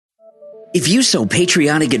If you sell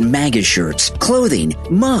patriotic and MAGA shirts, clothing,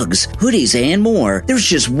 mugs, hoodies, and more, there's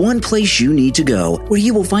just one place you need to go where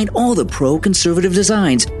you will find all the pro-conservative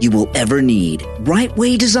designs you will ever need. Right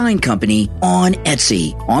Way Design Company on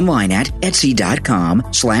Etsy. Online at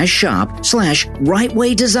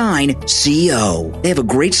etsy.com/shop/rightwaydesignco. They have a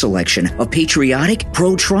great selection of patriotic,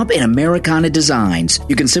 pro-Trump, and Americana designs.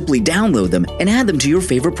 You can simply download them and add them to your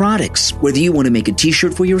favorite products. Whether you want to make a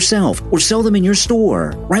t-shirt for yourself or sell them in your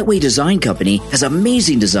store, Right Way Design Company has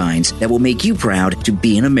amazing designs that will make you proud to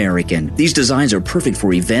be an American. These designs are perfect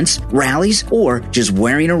for events, rallies, or just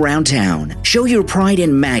wearing around town. Show your pride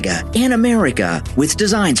in MAGA and America with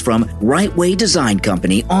designs from Right Way Design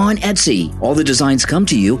Company on Etsy. All the designs come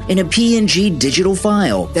to you in a PNG digital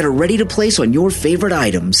file that are ready to place on your favorite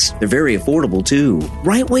items. They're very affordable too.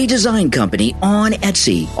 Right Way Design Company on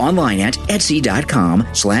Etsy. Online at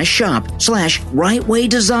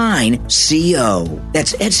etsy.com/shop/rightwaydesignco.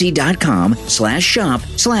 That's etsy.com/shop/rightwaydesignco.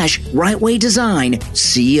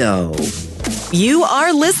 You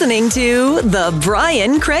are listening to The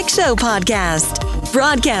Brian Craig Show podcast,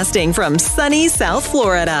 broadcasting from sunny South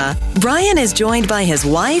Florida. Brian is joined by his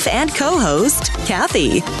wife and co-host,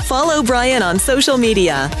 Kathy. Follow Brian on social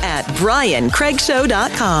media at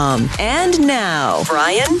BrianCraigShow.com. And now,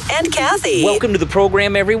 Brian and Kathy. Welcome to the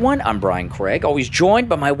program, everyone. I'm Brian Craig, always joined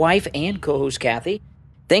by my wife and co-host, Kathy.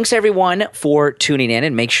 Thanks, everyone, for tuning in,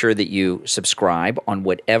 and make sure that you subscribe on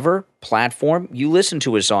whatever platform you listen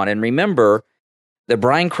to us on. And remember, the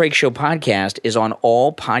Brian Craig Show podcast is on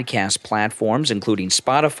all podcast platforms, including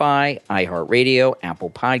Spotify, iHeartRadio, Apple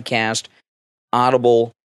Podcast,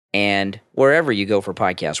 Audible, and wherever you go for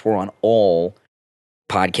podcasts. We're on all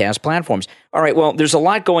podcast platforms. All right, well, there's a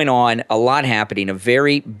lot going on, a lot happening, a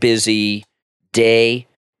very busy day,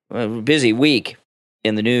 busy week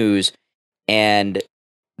in the news. And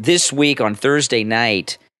this week on Thursday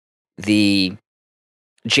night, the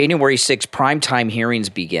January 6th primetime hearings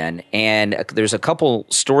begin, and there's a couple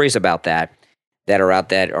stories about that are out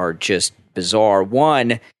that are just bizarre.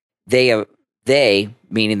 One, they,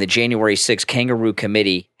 meaning the January 6th Kangaroo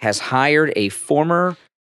Committee, has hired a former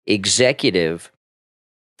executive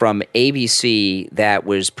from ABC that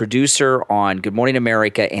was producer on Good Morning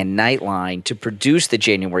America and Nightline to produce the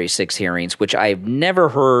January 6th hearings, which I've never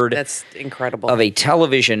heard. That's incredible. Of a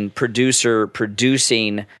television producer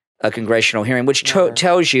producing a congressional hearing, which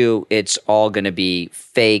tells you it's all going to be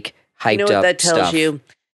fake, hyped up stuff. You know what that tells you?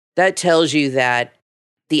 That tells you that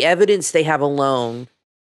the evidence they have alone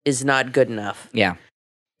is not good enough. Yeah.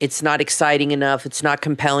 It's not exciting enough. It's not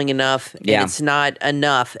compelling enough. And it's not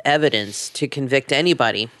enough evidence to convict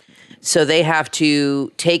anybody. So they have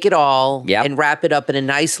to take it all and wrap it up in a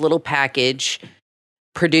nice little package,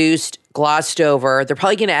 produced, glossed over. They're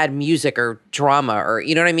probably going to add music or drama, or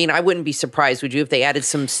you know what I mean? I wouldn't be surprised, would you, if they added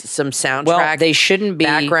some soundtrack? Well, they shouldn't be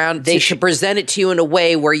background. They should present it to you in a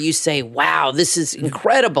way where you say, "Wow, this is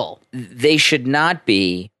incredible." They should not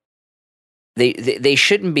be. They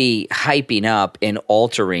shouldn't be hyping up and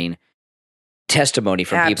altering testimony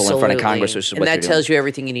from people in front of Congress, which is what that tells you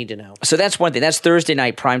everything you need to know. So that's one thing. That's Thursday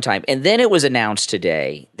night primetime. And then it was announced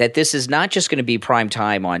today that this is not just going to be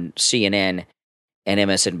primetime on CNN and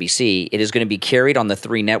MSNBC. It is going to be carried on the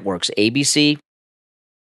three networks, ABC,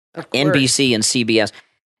 NBC, and CBS.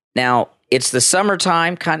 Now, it's the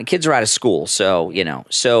summertime. Kids are out of school. So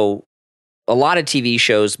a lot of TV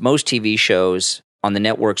shows, most TV shows on the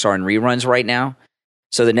networks are in reruns right now.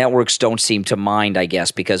 So the networks don't seem to mind, I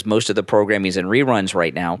guess, because most of the programming is in reruns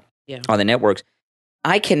right now on the networks.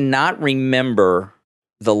 I cannot remember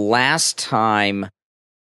the last time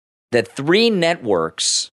that three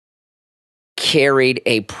networks carried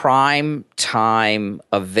a prime time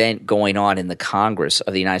event going on in the Congress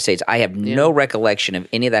of the United States. I have no recollection of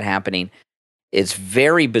any of that happening. It's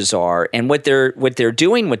very bizarre. And what they're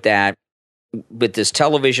doing with that, with this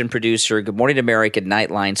television producer, Good Morning America,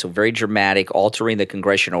 Nightline, so very dramatic, altering the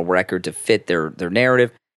congressional record to fit their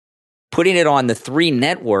narrative, putting it on the three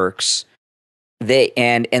networks.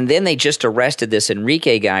 And then they just arrested this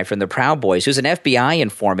Enrique guy from the Proud Boys, who's an FBI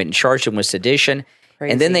informant, and charged him with sedition.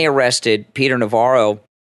 Crazy. And then they arrested Peter Navarro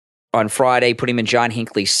on Friday, put him in John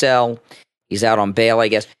Hinckley's cell. He's out on bail, I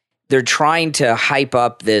guess. They're trying to hype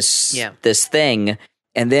up this thing.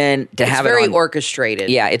 And then to have it very orchestrated.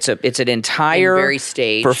 Yeah, it's an entire very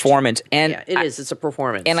staged performance. And it is. It's a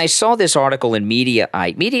performance. And I saw this article in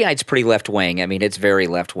Mediaite. Mediaite's pretty left wing. I mean, it's very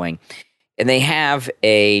left wing. And they have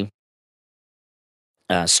a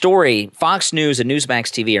story. Fox News and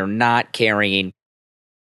Newsmax TV are not carrying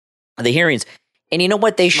the hearings. And you know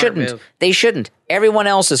what? They shouldn't. They shouldn't. Everyone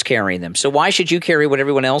else is carrying them. So why should you carry what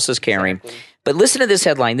everyone else is carrying? Exactly. But listen to this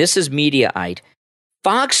headline. This is Mediaite.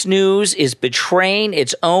 Fox News is betraying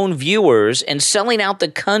its own viewers and selling out the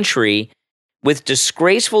country with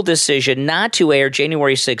disgraceful decision not to air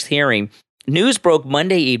January 6th hearing. News broke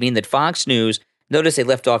Monday evening that Fox News, notice they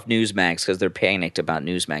left off Newsmax because they're panicked about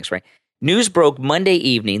Newsmax, right? News broke Monday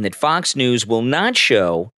evening that Fox News will not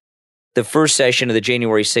show the first session of the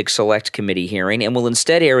January 6th Select Committee hearing and will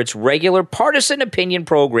instead air its regular partisan opinion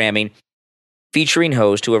programming featuring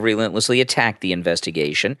hosts who have relentlessly attacked the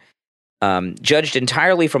investigation. Judged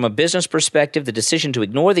entirely from a business perspective, the decision to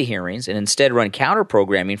ignore the hearings and instead run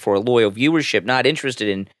counter-programming for a loyal viewership not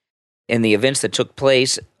interested in the events that took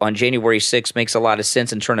place on January 6th makes a lot of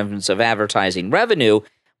sense in terms of advertising revenue,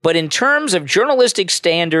 but in terms of journalistic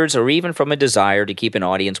standards or even from a desire to keep an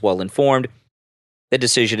audience well-informed, the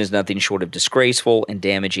decision is nothing short of disgraceful and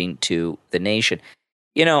damaging to the nation.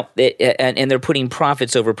 You know, and they're putting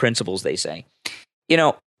profits over principles, they say. You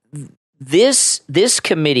know, This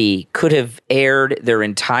committee could have aired their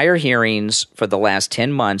entire hearings for the last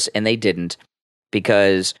 10 months, and they didn't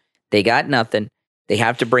because they got nothing. They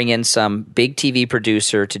have to bring in some big TV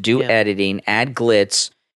producer to do editing, add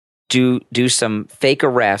glitz, do some fake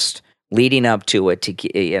arrest leading up to it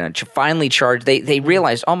to finally charge. They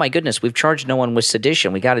realized, oh my goodness, we've charged no one with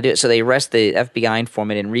sedition. We got to do it. So they arrest the FBI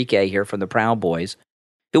informant Enrique here from the Proud Boys,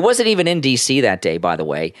 who wasn't even in D.C. that day, by the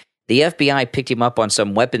way. The FBI picked him up on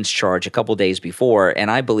some weapons charge a couple days before, and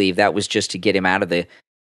I believe that was just to get him out of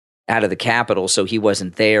the Capitol, so he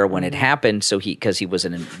wasn't there when it happened. So because he was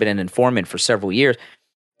been an informant for several years.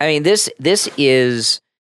 I mean, this is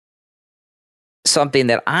something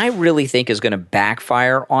that I really think is going to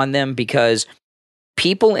backfire on them because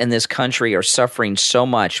people in this country are suffering so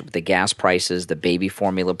much with the gas prices, the baby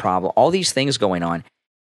formula problem, all these things going on.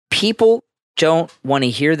 People don't want to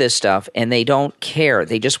hear this stuff, and they don't care.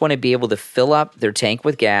 They just want to be able to fill up their tank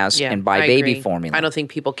with gas and buy baby formula. I don't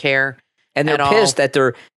think people care. And they're pissed that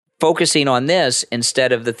they're focusing on this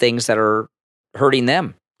instead of the things that are hurting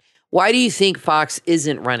them. Why do you think Fox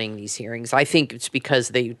isn't running these hearings? I think it's because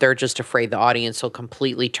they're just afraid the audience will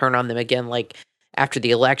completely turn on them again. Like after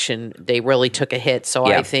the election, they really took a hit. So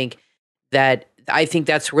I think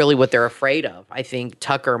that's really what they're afraid of. I think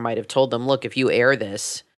Tucker might have told them, look, if you air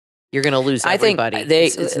this, you're going to lose everybody.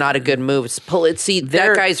 It's not a good move.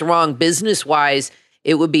 That guy's wrong. Business-wise,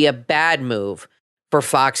 it would be a bad move for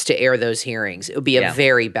Fox to air those hearings. It would be a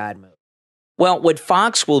very bad move. Well, what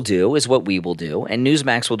Fox will do is what we will do, and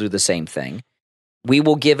Newsmax will do the same thing. We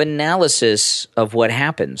will give analysis of what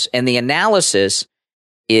happens, and the analysis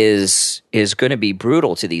is going to be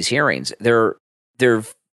brutal to these hearings. They're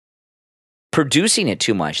producing it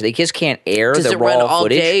too much. They just can't air the raw footage. Does it run all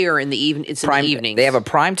day or in the evening? It's in the evenings. They have a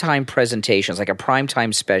primetime presentation. It's like a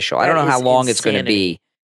primetime special. I don't know how long it's going to be,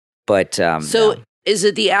 but is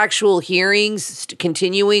it the actual hearings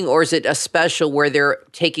continuing, or is it a special where they're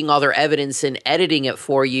taking all their evidence and editing it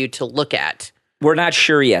for you to look at? We're not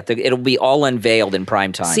sure yet. It'll be all unveiled in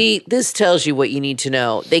prime time. See, this tells you what you need to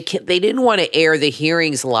know. They didn't want to air the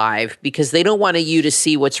hearings live because they don't want you to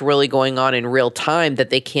see what's really going on in real time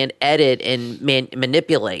that they can't edit and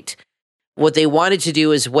manipulate. What they wanted to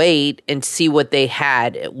do is wait and see what they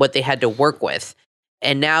had to work with.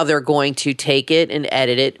 And now they're going to take it and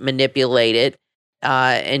edit it, manipulate it,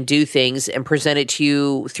 and do things and present it to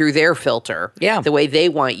you through their filter. Yeah. The way they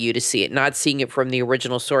want you to see it, not seeing it from the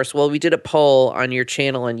original source. Well, we did a poll on your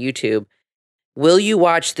channel on YouTube. Will you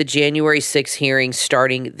watch the January 6th hearing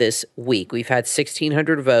starting this week? We've had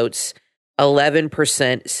 1,600 votes.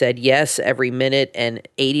 11% said yes every minute, and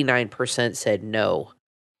 89% said no,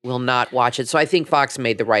 will not watch it. So I think Fox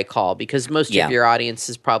made the right call because most of your audience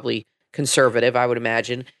is probably conservative, I would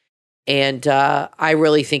imagine. And I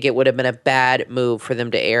really think it would have been a bad move for them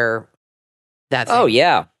to air that thing. Oh,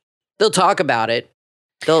 yeah. They'll talk about it.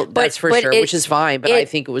 That's for sure, which is fine. But I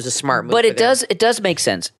think it was a smart move. But it does make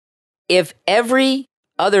sense. If every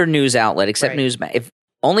other news outlet except Newsmax, if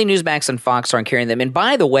only Newsmax and Fox aren't carrying them, and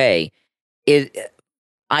by the way,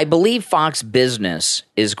 I believe Fox Business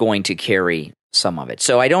is going to carry some of it.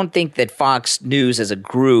 So I don't think that Fox News as a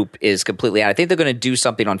group is completely out. I think they're going to do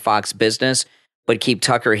something on Fox Business, but keep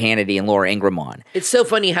Tucker, Hannity, and Laura Ingraham on. It's so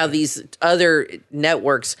funny how these other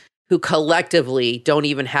networks who collectively don't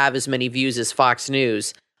even have as many views as Fox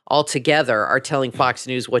News altogether are telling Fox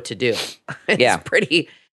News what to do. It's pretty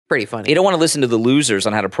funny. You don't want to listen to the losers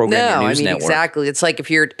on how to program your news network. Exactly. It's like if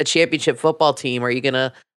you're a championship football team, are you going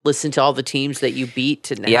to listen to all the teams that you beat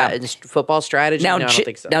to football strategy? No, I don't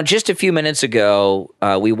think so. Now, just a few minutes ago,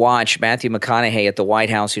 we watched Matthew McConaughey at the White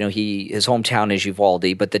House. You know, his hometown is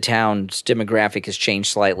Uvalde, but the town's demographic has changed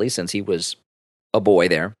slightly since he was a boy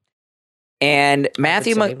there. And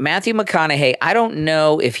Matthew say. McConaughey, I don't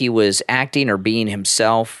know if he was acting or being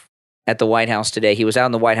himself at the White House today. He was out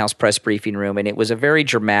in the White House press briefing room, and it was a very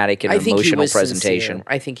dramatic and emotional presentation. Sincere.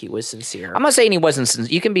 I think he was sincere. I'm not saying he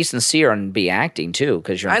wasn't. You can be sincere and be acting too,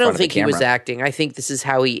 because you're. I don't think he was acting. I think this is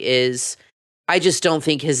how he is. I just don't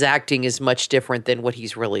think his acting is much different than what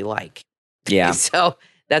he's really like. Yeah. So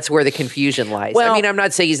that's where the confusion lies. Well, I mean, I'm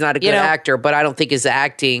not saying he's not a good actor, but I don't think his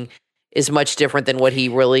acting is much different than what he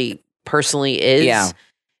really personally is. Yeah.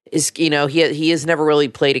 He has never really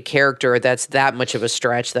played a character that's that much of a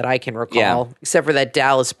stretch that I can recall, except for that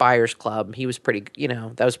Dallas Buyers Club. He was pretty,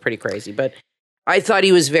 that was pretty crazy. But I thought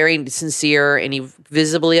he was very sincere and he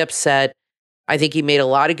visibly upset. I think he made a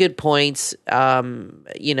lot of good points.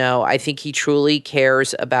 I think he truly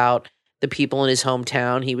cares about the people in his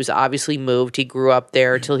hometown. He was obviously moved. He grew up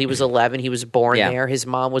there till he was 11. He was born there. His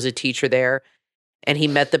mom was a teacher there, and he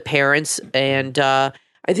met the parents. And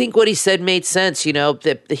I think what he said made sense.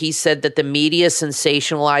 That he said that the media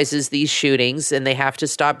sensationalizes these shootings, and they have to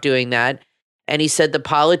stop doing that. And he said the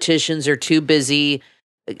politicians are too busy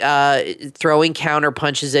throwing counter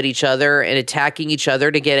punches at each other and attacking each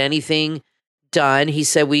other to get anything done. He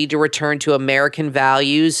said we need to return to American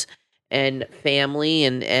values and family,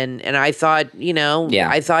 and I thought,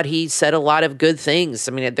 I thought he said a lot of good things.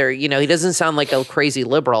 I mean, he doesn't sound like a crazy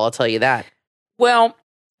liberal, I'll tell you that. Well,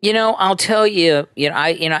 I'll tell you,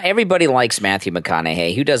 everybody likes Matthew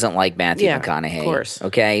McConaughey. Who doesn't like Matthew McConaughey? Of course.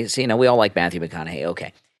 Okay, so we all like Matthew McConaughey.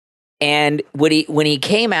 Okay, and when he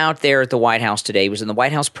came out there at the White House today, he was in the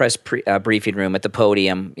White House press briefing room at the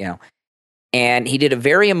podium, and he did a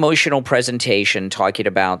very emotional presentation talking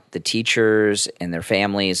about the teachers and their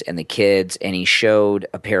families and the kids, and he showed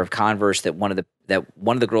a pair of Converse that one of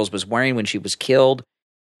the girls was wearing when she was killed,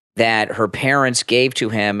 that her parents gave to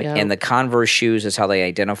him, and the Converse shoes is how they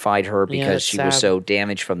identified her because she was so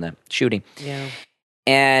damaged from the shooting. Yeah.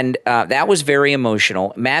 And that was very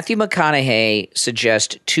emotional. Matthew McConaughey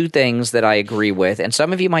suggests two things that I agree with, and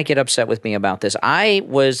some of you might get upset with me about this. I'm in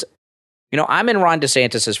Ron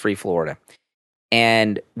DeSantis' free Florida,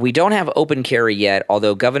 and we don't have open carry yet,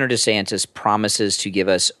 although Governor DeSantis promises to give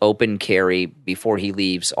us open carry before he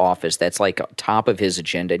leaves office. That's like top of his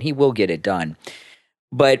agenda, and he will get it done.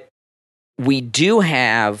 But we do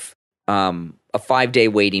have a 5-day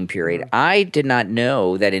waiting period. I did not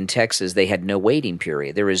know that in Texas they had no waiting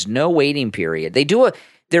period. There is no waiting period.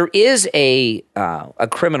 There is a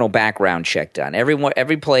criminal background check done.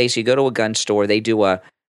 Every place you go to a gun store, they do a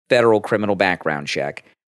federal criminal background check.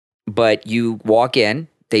 But you walk in,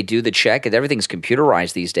 they do the check, and everything's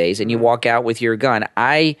computerized these days, and you walk out with your gun.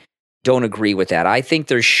 I don't agree with that. I think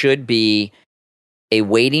there should be a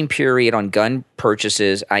waiting period on gun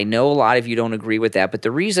purchases. I know a lot of you don't agree with that, but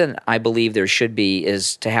the reason I believe there should be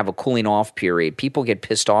is to have a cooling off period. People get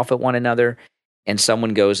pissed off at one another, and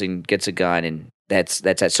someone goes and gets a gun, and that's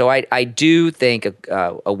it. So I do think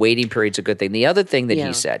a waiting period is a good thing. The other thing that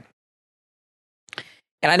he said,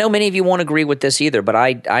 and I know many of you won't agree with this either, but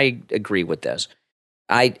I agree with this.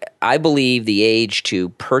 I believe the age to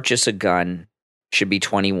purchase a gun should be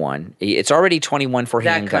 21. It's already 21 for handguns.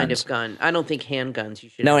 That kind of gun. I don't think handguns you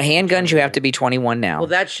should. No, handguns you have to be 21 now. Well,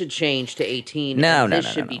 that should change to 18. No. This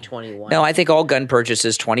should be 21. No, I think all gun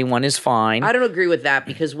purchases, 21 is fine. I don't agree with that,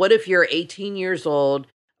 because what if you're 18 years old,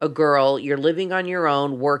 a girl, you're living on your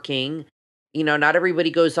own, working, not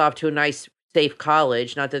everybody goes off to a nice, safe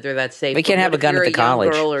college. Not that they're that safe. We can't have a gun at the college.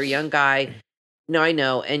 Young girl or a young guy. No, I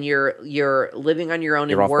know. And you're living on your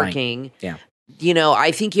own and working. Yeah.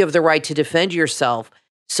 I think you have the right to defend yourself.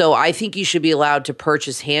 So I think you should be allowed to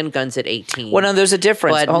purchase handguns at 18. Well, no, there's a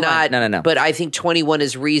difference. But No. But I think 21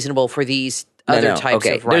 is reasonable for these other types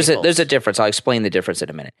of rifles. There's a difference. I'll explain the difference in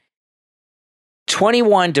a minute.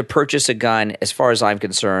 21 to purchase a gun, as far as I'm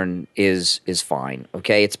concerned, is fine.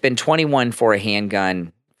 Okay, it's been 21 for a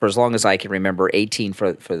handgun for as long as I can remember. 18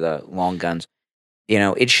 for the long guns.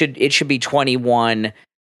 It should be 21.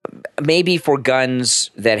 Maybe for guns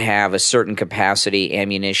that have a certain capacity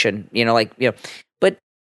ammunition, but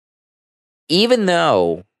even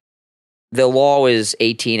though the law is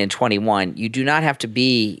 18 and 21, you do not have to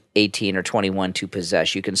be 18 or 21 to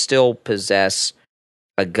possess. You can still possess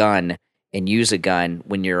a gun and use a gun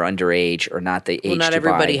when you're underage or not the age to buy. Well, not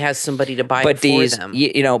everybody has somebody to buy it for them.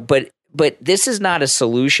 But this is not a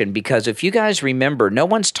solution, because if you guys remember, no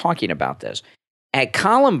one's talking about this. At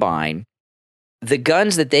Columbine, the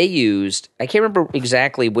guns that they used, I can't remember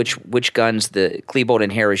exactly which guns the Klebold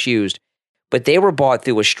and Harris used, but they were bought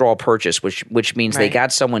through a straw purchase, which means they Right.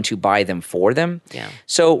 got someone to buy them for them. Yeah.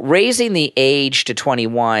 So raising the age to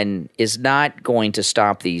 21 is not going to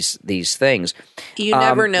stop these things. You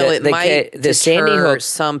never know. It might the Sandy deter Hook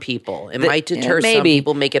some people. It might deter some maybe.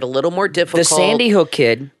 people, make it a little more difficult.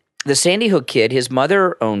 The Sandy Hook kid, his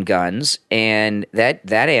mother owned guns, and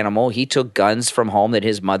that animal, he took guns from home that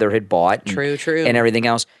his mother had bought. True. And everything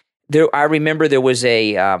else. I remember there was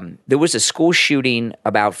a school shooting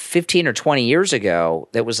about 15 or 20 years ago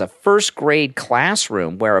that was a first grade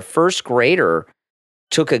classroom where a first grader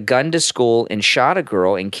took a gun to school and shot a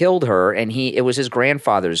girl and killed her, and it was his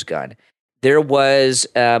grandfather's gun. There was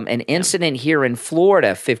an incident here in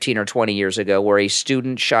Florida 15 or 20 years ago where a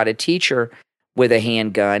student shot a teacher with a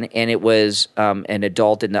handgun, and it was an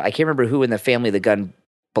adult I can't remember who in the family the gun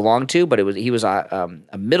belonged to, but he was a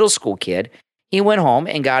middle school kid. He went home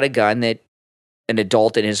and got a gun that an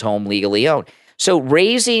adult in his home legally owned. So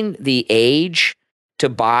raising the age to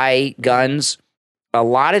buy guns, a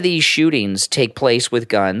lot of these shootings take place with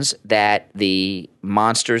guns that the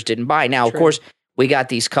monsters didn't buy. Now, of course, we got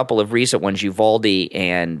these couple of recent ones, Uvalde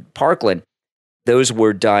and Parkland. Those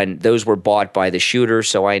were bought by the shooter,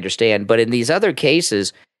 so I understand. But in these other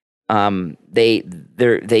cases, they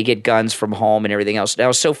get guns from home and everything else.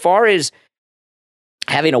 Now, so far as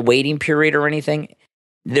having a waiting period or anything,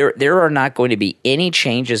 there are not going to be any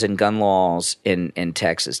changes in gun laws in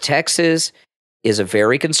Texas. Texas is a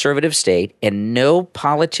very conservative state, and no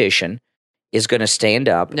politician is going to stand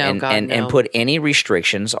up and put any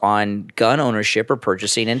restrictions on gun ownership or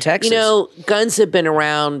purchasing in Texas. Guns have been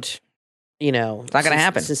around, it's not going to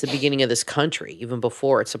happen since the beginning of this country, even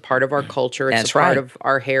before. It's a part of our culture. It's That's a part right. of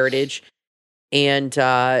our heritage. And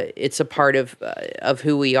it's a part of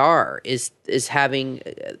who we are is having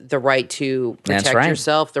the right to protect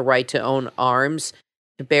yourself, the right to own arms,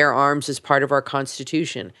 to bear arms as part of our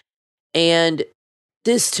Constitution. And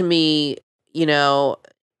this, to me,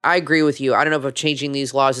 I agree with you. I don't know if changing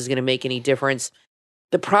these laws is going to make any difference.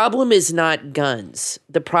 The problem is not guns.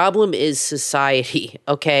 The problem is society.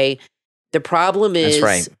 Okay, the problem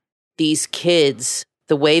is these kids.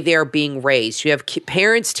 The way they are being raised. You have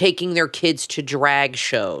parents taking their kids to drag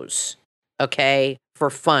shows, okay, for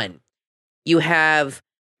fun. You have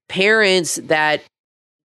parents that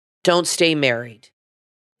don't stay married,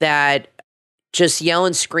 that just yell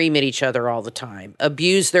and scream at each other all the time,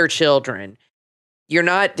 abuse their children.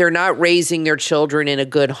 They're not raising their children in a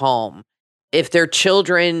good home. If their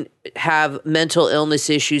children have mental illness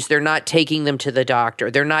issues, they're not taking them to the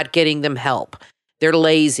doctor. They're not getting them help. They're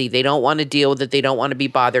lazy. They don't want to deal with it. They don't want to be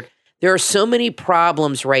bothered. There are so many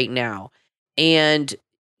problems right now. And,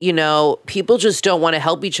 people just don't want to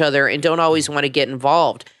help each other and don't always want to get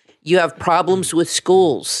involved. You have problems with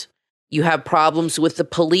schools. You have problems with the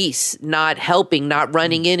police not helping, not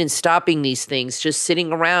running in and stopping these things, just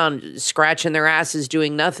sitting around, scratching their asses,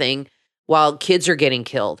 doing nothing while kids are getting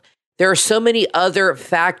killed. There are so many other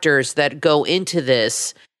factors that go into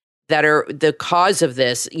this that are the cause of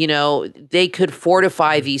this. They could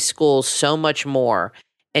fortify these schools so much more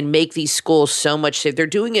and make these schools so much safer. They're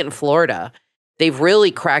doing it in Florida. They've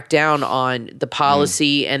really cracked down on the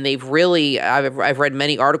policy, and they've really, I've read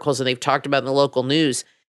many articles, and they've talked about in the local news,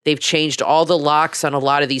 they've changed all the locks on a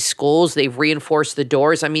lot of these schools. They've reinforced the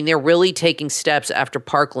doors. I mean, they're really taking steps after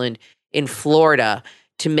Parkland in Florida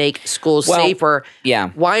to make schools safer.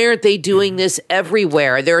 Yeah. Why aren't they doing this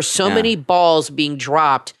everywhere? There are so many balls being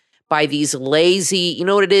dropped by these lazy, you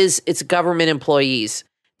know what it is? It's government employees.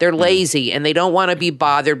 They're lazy and they don't want to be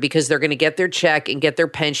bothered because they're going to get their check and get their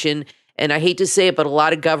pension. And I hate to say it, but a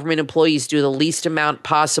lot of government employees do the least amount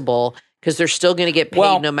possible because they're still going to get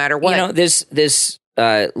paid no matter what. This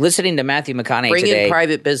listening to Matthew McConaughey Bring today. in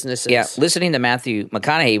private businesses. Yeah, listening to Matthew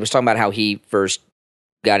McConaughey, he was talking about how he first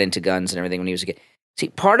got into guns and everything when he was a kid. See,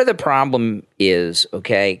 part of the problem is,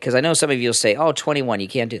 because I know some of you will say, 21, you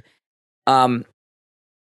can't do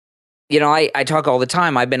I talk all the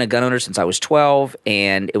time. I've been a gun owner since I was 12,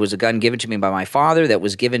 and it was a gun given to me by my father that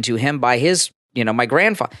was given to him by his, my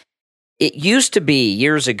grandfather. It used to be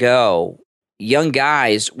years ago, young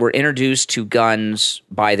guys were introduced to guns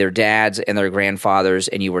by their dads and their grandfathers,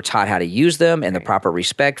 and you were taught how to use them and the proper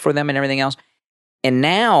respect for them and everything else. And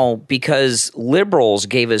now, because liberals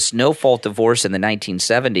gave us no-fault divorce in the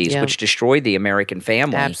 1970s, which destroyed the American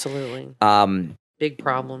family. Absolutely. Big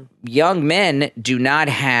problem. Young men do not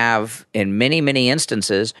have, in many, many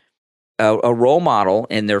instances, a role model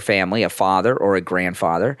in their family, a father or a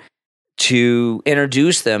grandfather, to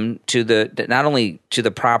introduce them to not only to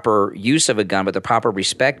the proper use of a gun, but the proper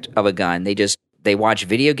respect of a gun. They watch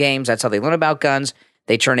video games. That's how they learn about guns.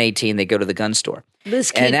 They turn 18, they go to the gun store.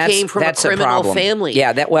 This kid came from a criminal family.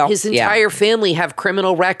 Yeah, his entire family have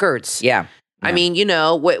criminal records. Yeah. I mean,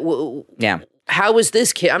 how is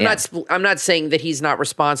this kid? I'm not saying that he's not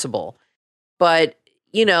responsible, but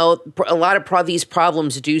a lot of these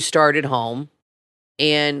problems do start at home.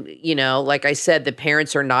 And, like I said, the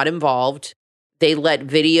parents are not involved. They let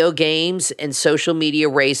video games and social media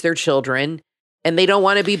raise their children, and they don't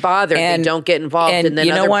want to be bothered. They don't get involved, and then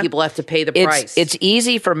other people have to pay the price. It's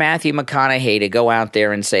easy for Matthew McConaughey to go out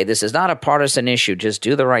there and say, this is not a partisan issue, just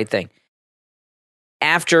do the right thing.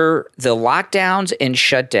 After the lockdowns and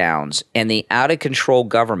shutdowns and the out-of-control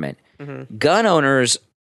government, gun owners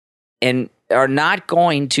are not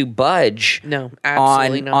going to budge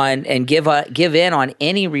and give in on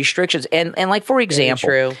any restrictions. And like, for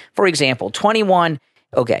example, 21,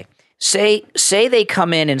 okay, say they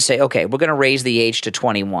come in and say, okay, we're going to raise the age to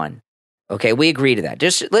 21. Okay, we agree to that.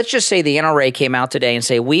 Let's just say the NRA came out today and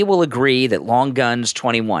say, we will agree that long guns,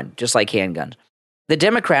 21, just like handguns. The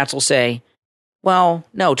Democrats will say, well,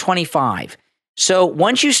 no, 25. So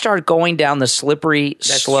once you start going down the slippery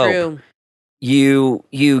slope, you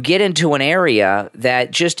get into an area that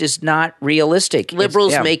just is not realistic.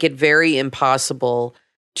 Liberals make it very impossible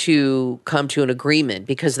to come to an agreement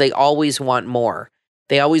because they always want more.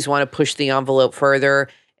 They always want to push the envelope further,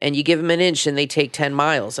 and you give them an inch and they take 10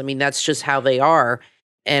 miles. I mean, that's just how they are.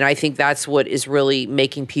 And I think that's what is really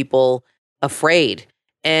making people afraid.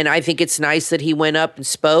 And I think it's nice that he went up and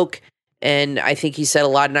spoke. And I think he said a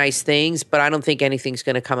lot of nice things, but I don't think anything's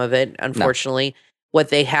going to come of it, unfortunately. No. What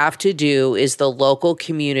they have to do is the local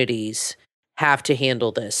communities have to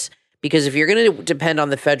handle this. Because if you're going to depend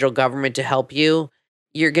on the federal government to help you,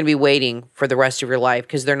 you're going to be waiting for the rest of your life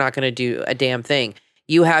because they're not going to do a damn thing.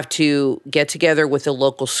 You have to get together with the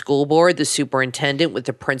local school board, the superintendent, with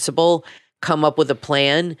the principal, come up with a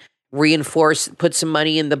plan, reinforce, put some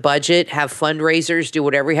money in the budget, have fundraisers, do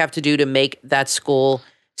whatever you have to do to make that school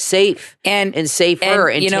safe and safer,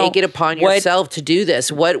 and take it upon yourself to do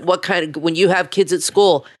this. What kind of, when you have kids at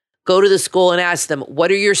school, go to the school and ask them,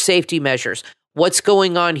 what are your safety measures? What's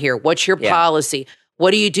going on here? What's your policy? What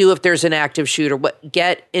do you do if there's an active shooter?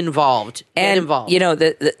 Get involved. Get involved.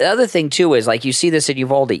 The other thing too is, like, you see this in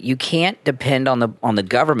Uvalde. You can't depend on the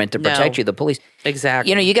government to protect you, the police.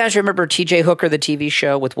 Exactly. You guys remember T.J. Hooker, the TV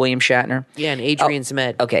show with William Shatner? Yeah, and Adrian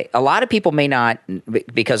Zmed. Okay, a lot of people may not,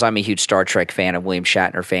 because I'm a huge Star Trek fan and William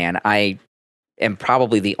Shatner fan. I am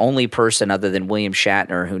probably the only person other than William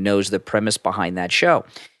Shatner who knows the premise behind that show.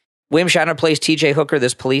 William Shatner plays T.J. Hooker,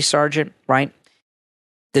 this police sergeant, right?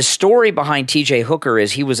 The story behind T.J. Hooker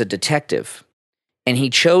is he was a detective, and he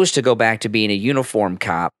chose to go back to being a uniform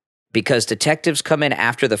cop because detectives come in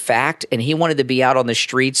after the fact, and he wanted to be out on the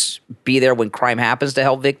streets, be there when crime happens to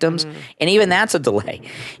help victims, and even that's a delay.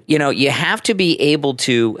 You have to be able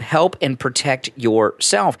to help and protect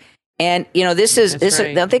yourself. And, this is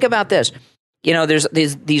right. Now think about this.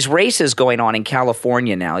 There's these races going on in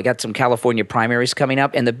California now. I got some California primaries coming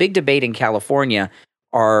up, and the big debate in California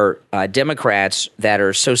are Democrats that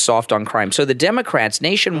are so soft on crime. So the Democrats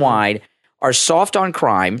nationwide are soft on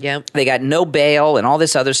crime. Yep. They got no bail and all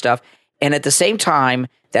this other stuff. And at the same time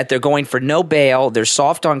that they're going for no bail, they're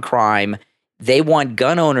soft on crime. They want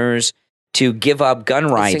gun owners to give up gun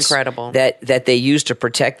rights that they use to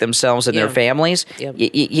protect themselves and their families. Yep.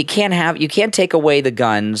 You can't take away the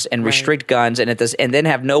guns and restrict guns and then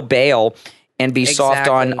have no bail and be soft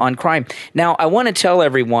on crime. Now, I want to tell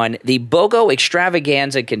everyone, the BOGO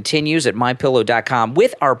extravaganza continues at MyPillow.com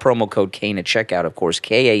with our promo code Kane at checkout, of course,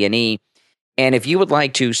 Kane. And if you would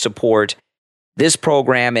like to support this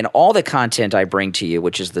program and all the content I bring to you,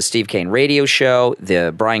 which is the Steve Kane Radio Show,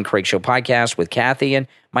 the Brian Craig Show podcast with Kathy and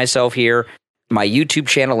myself here, my YouTube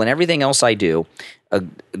channel, and everything else I do, a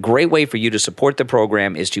great way for you to support the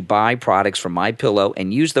program is to buy products from MyPillow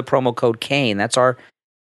and use the promo code Kane. That's our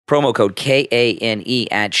promo code Kane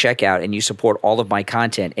at checkout, and you support all of my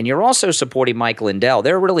content. And you're also supporting Mike Lindell.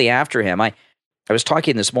 They're really after him. I was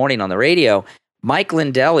talking this morning on the radio. Mike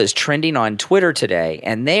Lindell is trending on Twitter today,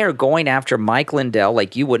 and they are going after Mike Lindell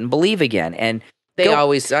like you wouldn't believe again. And they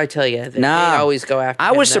always go after him.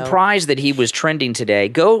 I was surprised that he was trending today.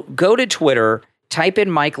 Go to Twitter, type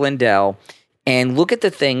in Mike Lindell, and look at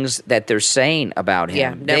the things that they're saying about him.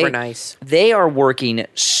 Yeah, never nice. They are working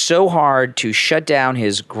so hard to shut down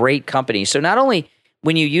his great company. So not only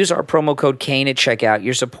when you use our promo code Kane at checkout,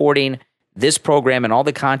 you're supporting this program and all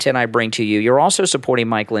the content I bring to you, you're also supporting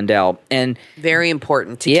Mike Lindell. And very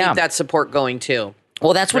important to keep that support going too.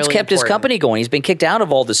 Well, that's what's kept his company going. He's been kicked out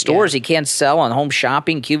of all the stores. He can't sell on Home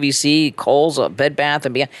Shopping, QVC, Kohl's, Bed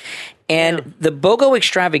Bath & Beyond. And the BOGO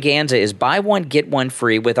extravaganza is buy one, get one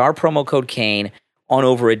free with our promo code Kane on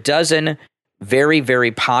over a dozen very,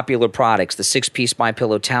 very popular products: the 6-piece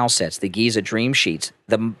MyPillow towel sets, the Giza Dream Sheets,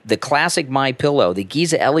 the classic MyPillow, the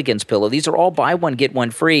Giza Elegance pillow. These are all buy one, get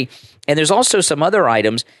one free. And there's also some other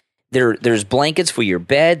items. There's blankets for your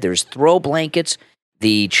bed. There's throw blankets,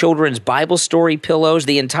 the children's Bible story pillows,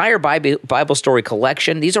 the entire Bible story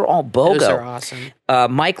collection. These are all BOGO. Those are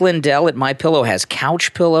awesome. Mike Lindell at MyPillow has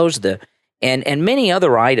couch pillows, and many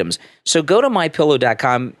other items. So go to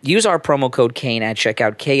MyPillow.com, use our promo code Kane at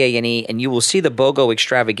checkout, Kane, and you will see the BOGO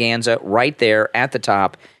extravaganza right there at the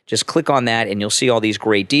top. Just click on that, and you'll see all these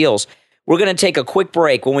great deals. We're going to take a quick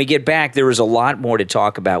break. When we get back, there is a lot more to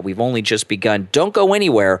talk about. We've only just begun. Don't go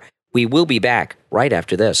anywhere. We will be back right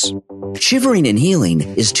after this. Shivering and healing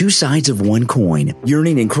is two sides of one coin.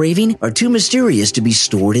 Yearning and craving are too mysterious to be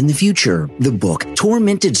stored in the future. The book,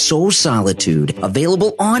 Tormented Soul Solitude,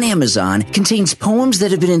 available on Amazon, contains poems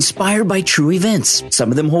that have been inspired by true events.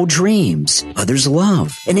 Some of them hold dreams, others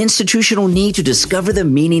love, an institutional need to discover the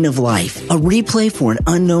meaning of life, a replay for an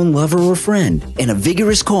unknown lover or friend, and a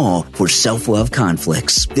vigorous call for self-love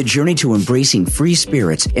conflicts. The journey to embracing free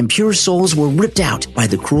spirits and pure souls were ripped out by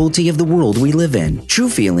the cruelty of the world we live in. True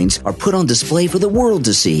feelings are put on display for the world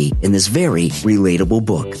to see in this very relatable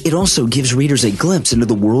book. It also gives readers a glimpse into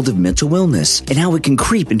the world of mental illness and how it can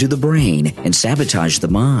creep into the brain and sabotage the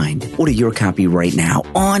mind. Order your copy right now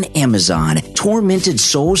on Amazon. Tormented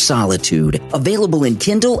Soul Solitude, available in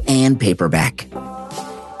Kindle and paperback.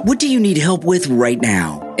 What do you need help with right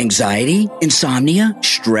now? Anxiety, insomnia,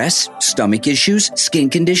 stress, stomach issues, skin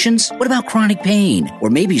conditions? What about chronic pain? Or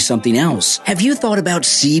maybe something else? Have you thought about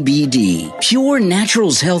CBD?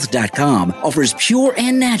 PureNaturalsHealth.com offers pure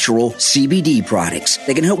and natural CBD products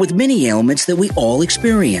that can help with many ailments that we all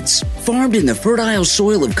experience. Farmed in the fertile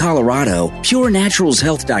soil of Colorado,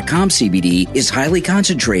 PureNaturalsHealth.com CBD is highly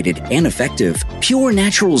concentrated and effective.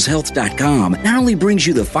 PureNaturalsHealth.com not only brings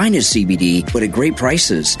you the finest CBD, but at great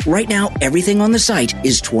prices. Right now, everything on the site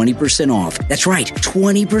is 20% off. That's right,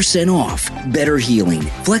 20% off. Better healing,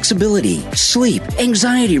 flexibility, sleep,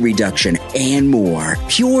 anxiety reduction, and more.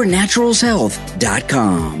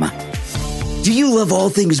 PureNaturalsHealth.com. Do you love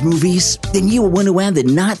all things movies? Then you will want to add the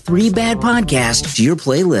Not 3 Bad podcast to your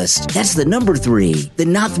playlist. That's the number 3. The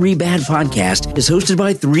Not 3 Bad podcast is hosted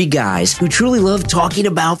by 3 guys who truly love talking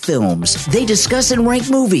about films. They discuss and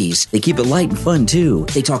rank movies. They keep it light and fun, too.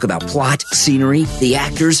 They talk about plot, scenery, the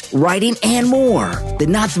actors, writing, and more. The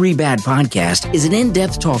Not 3 Bad podcast is an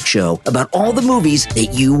in-depth talk show about all the movies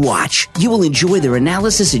that you watch. You will enjoy their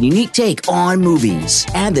analysis and unique take on movies.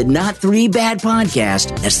 Add the Not 3 Bad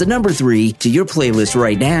podcast, that's the number 3, to your playlist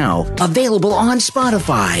right now. Available on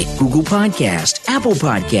Spotify, Google Podcast, Apple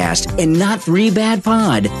Podcast, and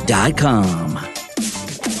not3badpod.com.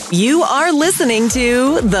 You are listening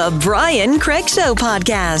to the Brian Craig Show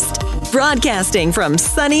podcast, broadcasting from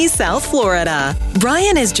sunny South Florida.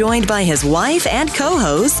 Brian is joined by his wife and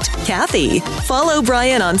co-host, Kathy. Follow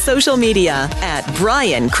Brian on social media at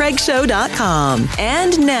BrianCraigShow.com.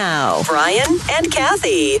 And now, Brian and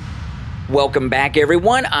Kathy. Welcome back,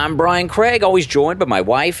 everyone. I'm Brian Craig, always joined by my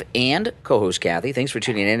wife and co-host Kathy. Thanks for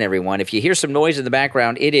tuning in, everyone. If you hear some noise in the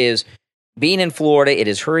background, it is being in Florida. It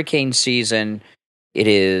is hurricane season. It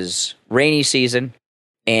is rainy season,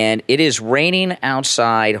 and it is raining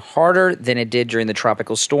outside harder than it did during the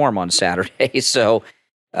tropical storm on Saturday. So,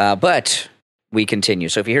 but we continue.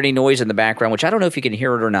 So if you hear any noise in the background, which I don't know if you can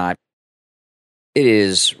hear it or not, it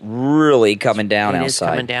is really coming down outside. It is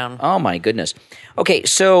coming down. Oh, my goodness. Okay,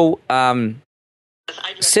 so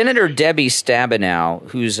Senator Debbie Stabenow,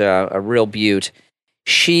 who's a real beaut,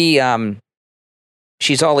 she's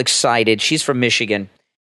all excited. She's from Michigan,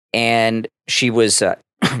 and she was,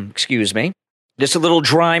 excuse me, just a little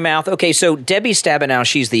dry mouth. Okay, so Debbie Stabenow,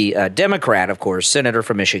 she's the Democrat, of course, senator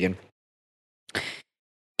from Michigan.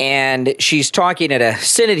 And she's talking at a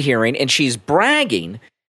Senate hearing, and she's bragging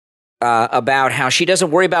about how she doesn't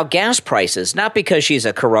worry about gas prices, not because she's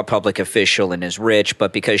a corrupt public official and is rich,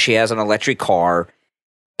 but because she has an electric car.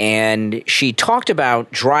 And she talked about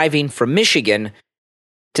driving from Michigan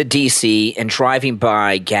to D.C. and driving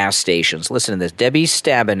by gas stations. Listen to this. Debbie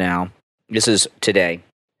Stabenow. This is today.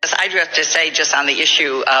 I do have to say, just on the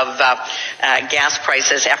issue of gas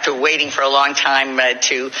prices, after waiting for a long time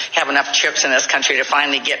to have enough chips in this country to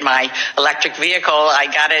finally get my electric vehicle, I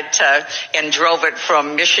got it and drove it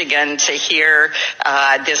from Michigan to here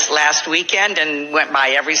this last weekend and went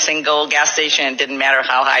by every single gas station. It didn't matter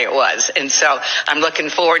how high it was. And so I'm looking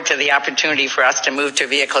forward to the opportunity for us to move to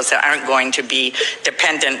vehicles that aren't going to be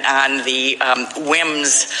dependent on the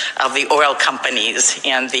whims of the oil companies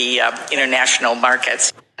and the international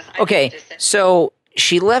markets. Okay, so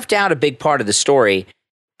she left out a big part of the story.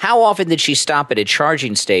 how often did she stop at a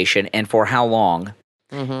charging station and for how long?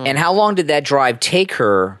 Mm-hmm. And how long did that drive take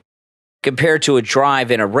her compared to a drive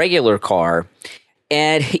in a regular car?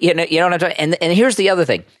 And you know what I'm talking. And here's the other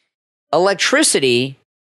thing: electricity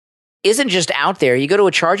isn't just out there. You go to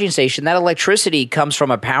a charging station, that electricity comes from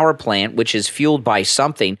a power plant, which is fueled by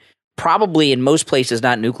something. Probably in most places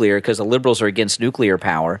not nuclear, because the liberals are against nuclear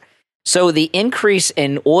power. So the increase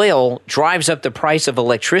in oil drives up the price of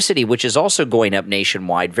electricity, which is also going up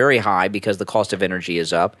nationwide, very high because the cost of energy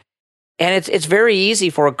is up. And it's very easy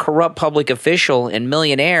for a corrupt public official and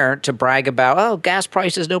millionaire to brag about, oh, gas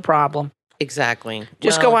prices, no problem. Exactly.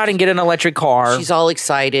 Just go out and get an electric car. She's all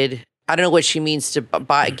excited. I don't know what she means to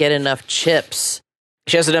get enough chips.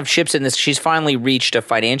 She has enough chips in this. She's finally reached a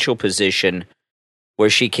financial position where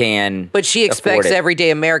she can. But she expects everyday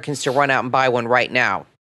Americans to run out and buy one right now.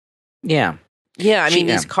 Yeah. Yeah, I mean,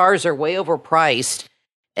 these cars are way overpriced,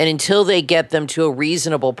 and until they get them to a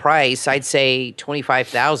reasonable price, I'd say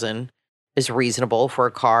 $25,000 is reasonable for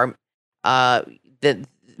a car. That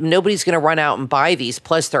nobody's going to run out and buy these.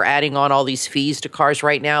 Plus, they're adding on all these fees to cars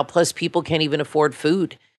right now. Plus, people can't even afford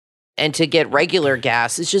food, and to get regular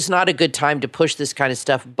gas, it's just not a good time to push this kind of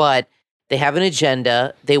stuff. But they have an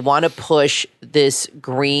agenda. They want to push this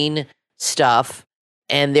green stuff.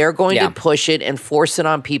 And they're going to push it and force it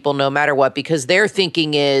on people no matter what, because their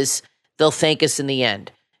thinking is they'll thank us in the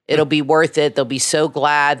end. It'll be worth it. They'll be so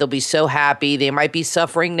glad. They'll be so happy. They might be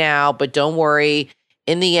suffering now, but don't worry.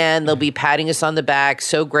 In the end, they'll be patting us on the back,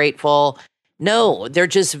 so grateful. No, they're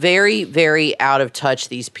just very, very out of touch,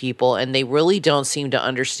 these people, and they really don't seem to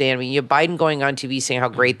understand. I mean, you have Biden going on TV saying how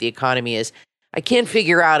great the economy is. I can't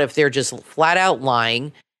figure out if they're just flat out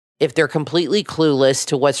lying, if they're completely clueless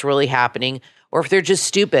to what's really happening, or if they're just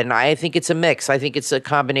stupid. And I think it's a mix. I think it's a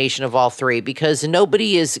combination of all three, because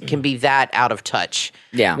nobody can be that out of touch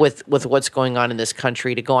with what's going on in this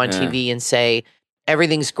country to go on TV and say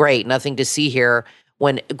everything's great, nothing to see here,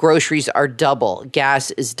 when groceries are double,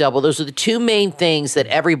 gas is double. Those are the two main things that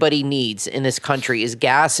everybody needs in this country is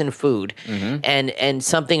gas and food, and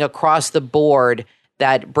something across the board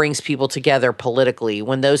that brings people together politically.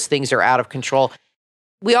 When those things are out of control,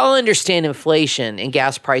 we all understand inflation and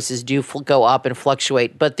gas prices do go up and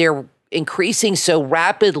fluctuate, but they're increasing so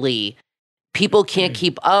rapidly, people can't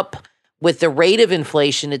keep up with the rate of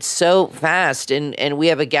inflation. It's so fast. And we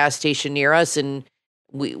have a gas station near us, and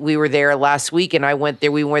we were there last week, and I went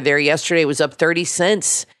there. We were there yesterday. It was up 30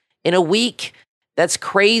 cents in a week. That's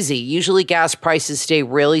crazy. Usually gas prices stay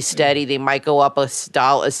really steady. They might go up a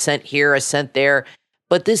cent here, a cent there,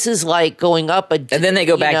 but this is like going up and then they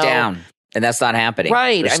go back down. And that's not happening.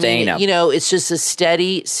 Right. They're staying up. It's just a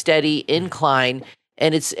steady incline.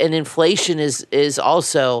 And inflation is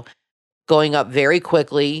also going up very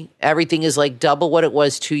quickly. Everything is like double what it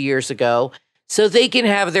was 2 years ago. So they can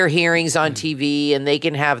have their hearings on TV and they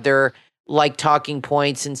can have their talking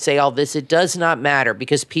points and say all this. It does not matter,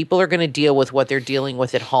 because people are going to deal with what they're dealing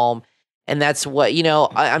with at home. And that's what,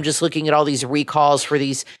 I'm just looking at all these recalls for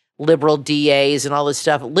these liberal DAs and all this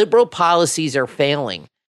stuff. Liberal policies are failing.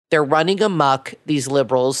 They're running amok, these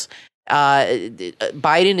liberals.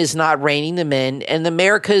 Biden is not reining them in. And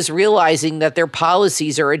America is realizing that their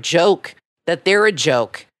policies are a joke, that they're a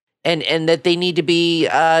joke, and that they need to be,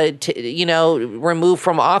 removed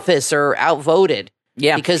from office or outvoted.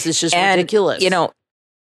 Yeah. Because it's just ridiculous.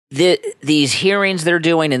 These hearings they're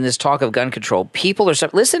doing and this talk of gun control, people are,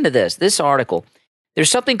 listen to this article.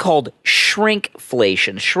 There's something called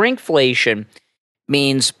shrinkflation. Shrinkflation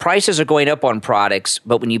means prices are going up on products,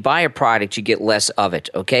 but when you buy a product, you get less of it,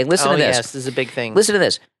 okay? Listen to this. Yes, this is a big thing. Listen to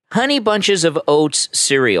this. Honey Bunches of Oats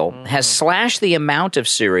cereal has slashed the amount of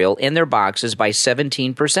cereal in their boxes by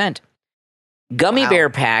 17%. Gummy bear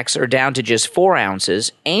packs are down to just 4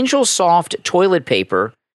 ounces. Angel Soft toilet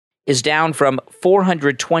paper is down from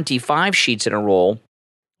 425 sheets in a roll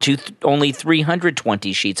to only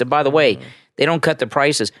 320 sheets. And by the way, they don't cut the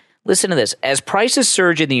prices. Listen to this. As prices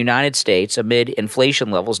surge in the United States amid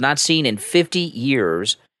inflation levels not seen in 50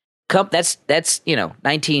 years, that's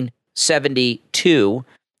 1972,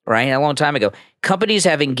 right? A long time ago. Companies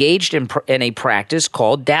have engaged in a practice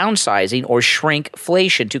called downsizing or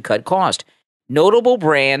shrinkflation to cut cost. Notable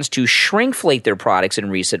brands to shrinkflate their products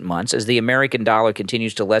in recent months as the American dollar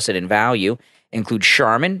continues to lessen in value include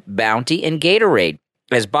Charmin, Bounty, and Gatorade.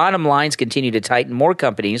 As bottom lines continue to tighten, more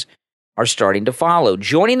companies are starting to follow.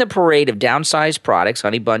 Joining the parade of downsized products,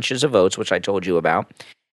 Honey Bunches of Oats, which I told you about,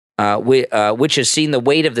 which has seen the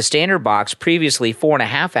weight of the standard box, previously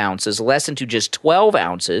 4.5 ounces, lessen to just 12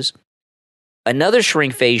 ounces. Another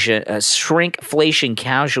shrinkflation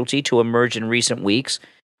casualty to emerge in recent weeks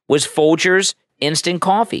was Folgers instant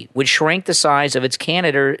coffee, which shrank the size of its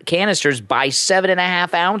canisters by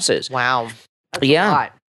 7.5 ounces. Wow. That's yeah. a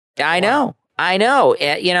lot. I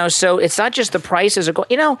know. So it's not just the prices are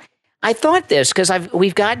going. I thought this because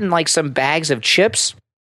we've gotten like some bags of chips,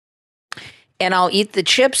 and I'll eat the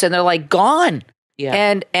chips and they're like gone.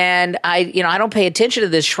 Yeah. And I don't pay attention to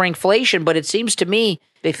this shrinkflation, but it seems to me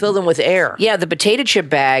they fill them with air. Yeah, the potato chip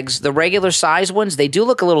bags, the regular size ones, they do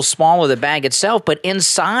look a little smaller, the bag itself, but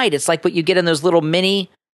inside it's like what you get in those little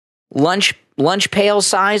mini lunch pail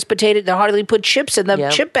size potato. They hardly put chips in the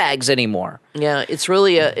chip bags anymore. Yeah, it's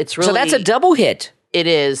really so that's a double hit. It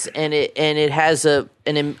is, and it has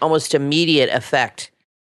an almost immediate effect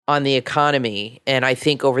on the economy. And I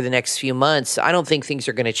think over the next few months, I don't think things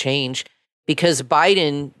are going to change because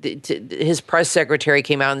Biden, his press secretary,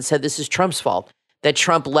 came out and said this is Trump's fault, that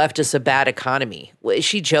Trump left us a bad economy. Is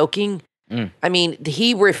she joking? I mean,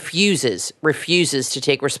 he refuses to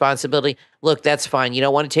take responsibility. Look, that's fine. You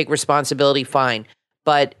don't want to take responsibility, fine.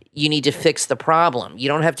 But you need to fix the problem. You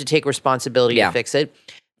don't have to take responsibility to fix it.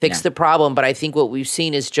 Fix the problem. But I think what we've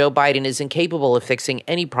seen is Joe Biden is incapable of fixing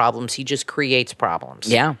any problems. He just creates problems.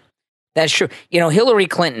 Yeah, that's true. Hillary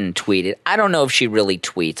Clinton tweeted. I don't know if she really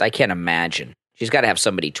tweets. I can't imagine. She's got to have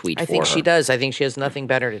somebody tweet for her. I think she does. I think she has nothing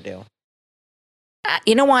better to do.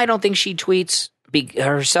 You know why I don't think she tweets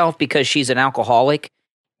herself? Because she's an alcoholic,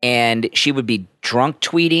 and she would be drunk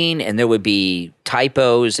tweeting, and there would be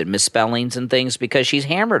typos and misspellings and things because she's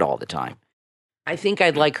hammered all the time. I think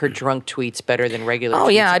I'd like her drunk tweets better than regular tweets. Oh,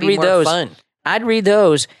 yeah, I'd read those. Fun. I'd read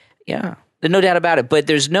those. Yeah, there's no doubt about it. But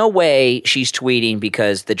there's no way she's tweeting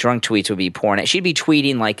because the drunk tweets would be pouring out. She'd be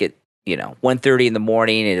tweeting like at 1:30 in the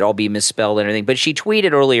morning, and it'd all be misspelled and everything. But she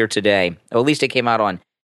tweeted earlier today, or at least it came out on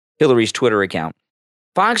Hillary's Twitter account.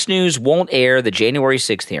 Fox News won't air the January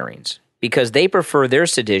 6th hearings because they prefer their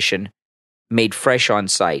sedition made fresh on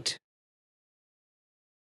site.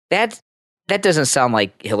 That doesn't sound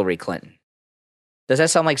like Hillary Clinton. Does that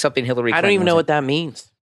sound like something Hillary Clinton I don't even know what that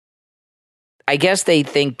means. I guess they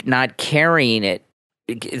think not carrying it.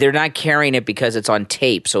 They're not carrying it because it's on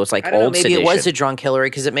tape, so it's like old sedition. Maybe it was a drunk Hillary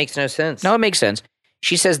because it makes no sense. No, it makes sense.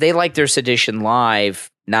 She says they like their sedition live,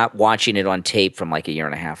 not watching it on tape from like a year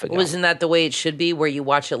and a half ago. Well, isn't that the way it should be, where you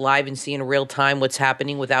watch it live and see in real time what's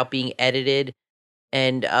happening without being edited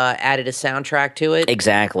and added a soundtrack to it?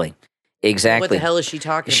 Exactly. What the hell is she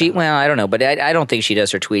talking about? Well, I don't know, but I don't think she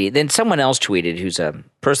does her tweeting. Then someone else tweeted, who's a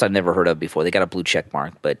person I've never heard of before. They got a blue check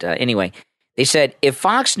mark. But anyway, they said, if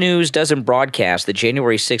Fox News doesn't broadcast the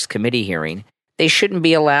January 6th committee hearing, they shouldn't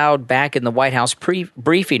be allowed back in the White House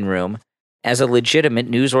briefing room as a legitimate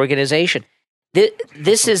news organization.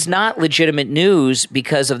 This is not legitimate news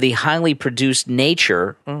because of the highly produced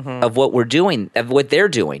nature of what we're doing, of what they're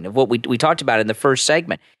doing, of what we talked about in the first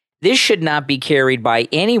segment. This should not be carried by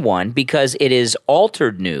anyone because it is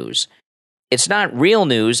altered news. It's not real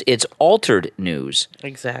news, it's altered news.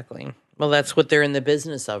 Exactly. Well, that's what they're in the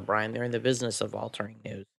business of, Brian. They're in the business of altering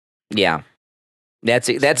news. Yeah. That's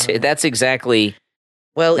exactly.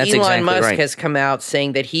 Well, that's Elon exactly Musk right. has come out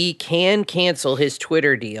saying that he can cancel his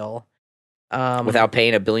Twitter deal without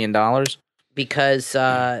paying $1 billion because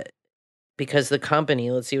the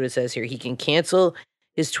company. Let's see what it says here. He can cancel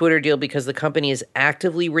his Twitter deal because the company is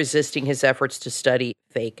actively resisting his efforts to study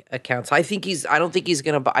fake accounts. I don't think he's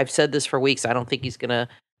going to. I've said this for weeks. I don't think he's going to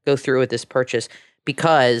go through with this purchase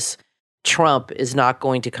because Trump is not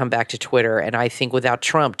going to come back to Twitter, and I think without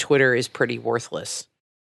Trump, Twitter is pretty worthless.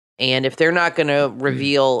 And if they're not going to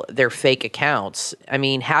reveal their fake accounts, I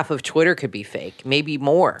mean, half of Twitter could be fake, maybe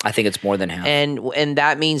more. I think it's more than half. And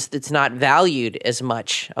that means it's not valued as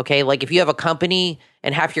much, okay? Like if you have a company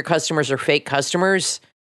and half your customers are fake customers,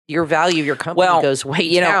 your value of your company goes way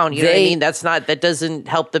down. You know what I mean? That doesn't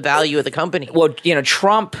help the value of the company. Well,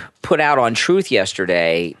 Trump put out on Truth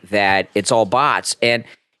yesterday that it's all bots. And,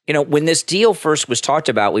 when this deal first was talked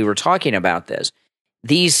about, we were talking about this.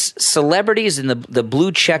 These celebrities and the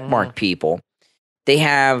blue checkmark people, they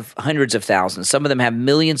have hundreds of thousands. Some of them have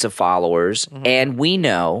millions of followers. And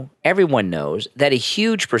everyone knows that a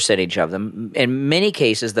huge percentage of them, in many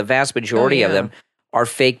cases, the vast majority of them are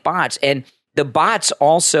fake bots. And the bots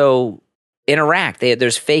also interact.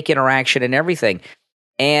 There's fake interaction and everything.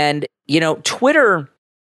 And, Twitter,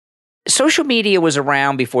 social media was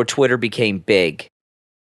around before Twitter became big.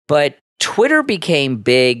 But Twitter became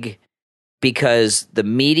big because the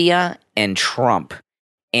media and Trump,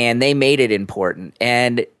 and they made it important.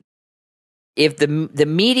 And if the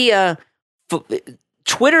media,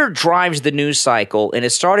 Twitter drives the news cycle, and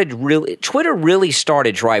Twitter really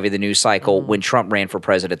started driving the news cycle when Trump ran for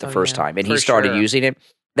president the first time, and he started using it.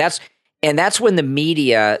 And that's when the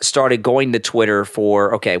media started going to Twitter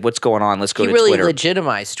for, okay, what's going on? Let's go to Twitter. He really Twitter.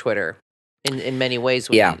 legitimized Twitter in many ways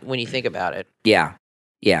when you think about it. Yeah.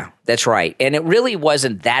 Yeah, that's right. And it really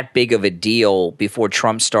wasn't that big of a deal before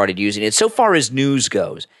Trump started using it, so far as news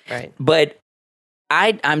goes. Right. But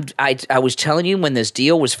I was telling you when this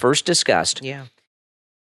deal was first discussed,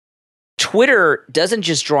 Twitter doesn't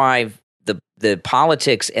just drive the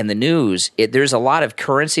politics and the news. There's a lot of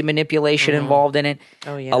currency manipulation involved in it.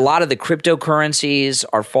 Oh, yeah. A lot of the cryptocurrencies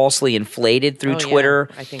are falsely inflated through Twitter.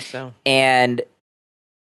 Yeah, I think so. And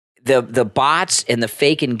the bots and the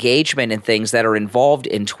fake engagement and things that are involved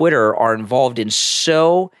in Twitter are involved in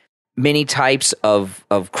so many types of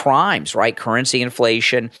crimes, right? Currency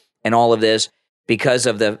inflation and all of this because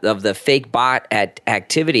of the fake bot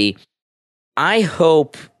activity. I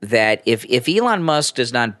hope that if Elon Musk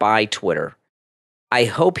does not buy Twitter, I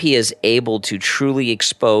hope he is able to truly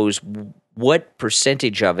expose what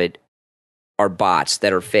percentage of it are bots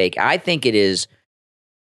that are fake. I think it is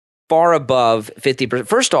far above 50%.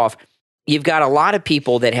 First off, you've got a lot of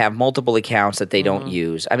people that have multiple accounts that they don't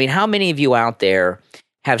use. I mean, how many of you out there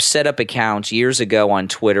have set up accounts years ago on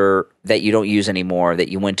Twitter that you don't use anymore, that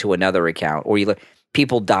you went to another account, or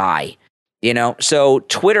people die? So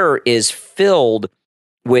Twitter is filled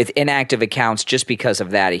with inactive accounts just because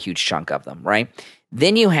of that, a huge chunk of them, right?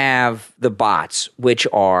 Then you have the bots, which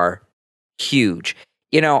are huge.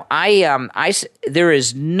 There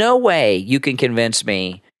is no way you can convince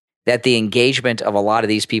me that the engagement of a lot of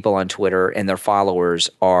these people on Twitter and their followers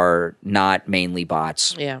are not mainly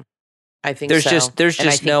bots. Yeah. I think there's so. There's and just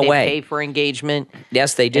I think no they way. Pay for engagement.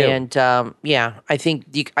 Yes, they do. And I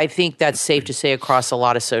think that's safe to say across a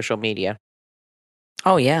lot of social media.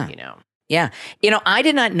 Oh yeah, yeah. I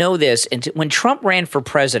did not know this until when Trump ran for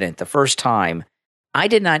president the first time. I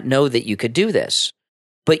did not know that you could do this,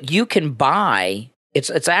 but you can buy. It's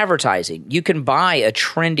advertising. You can buy a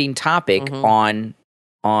trending topic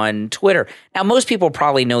on Twitter. Now, most people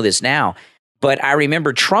probably know this now. But I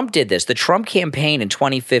remember Trump did this. The Trump campaign in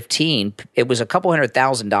 2015, it was a couple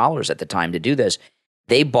 $100,000 at the time to do this.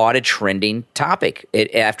 They bought a trending topic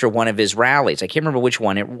after one of his rallies. I can't remember which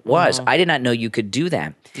one it was. I did not know you could do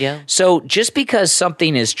that. Yeah. So just because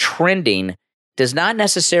something is trending does not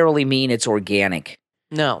necessarily mean it's organic.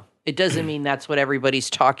 No, it doesn't mean that's what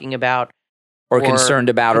everybody's talking about or concerned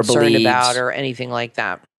about or believes. Or anything like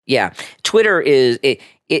that. Yeah. Twitter is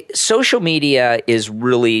social media is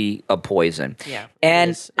really a poison. Yeah.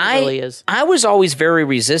 And it really is. I was always very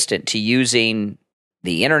resistant to using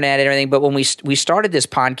the internet and everything, but when we started this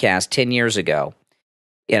podcast 10 years ago,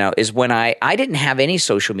 is when I didn't have any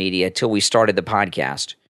social media till we started the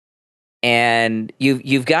podcast. And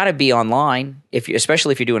you've got to be online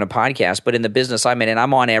especially if you're doing a podcast, but in the business I'm in, and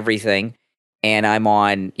I'm on everything, and I'm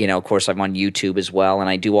on, of course I'm on YouTube as well, and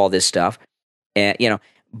I do all this stuff. And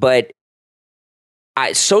but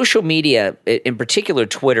social media, in particular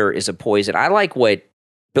Twitter, is a poison. I like what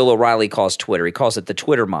Bill O'Reilly calls Twitter. He calls it the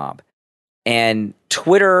Twitter mob. And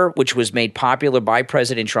Twitter, which was made popular by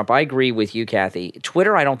President Trump, I agree with you, Kathy.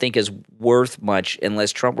 Twitter, I don't think is worth much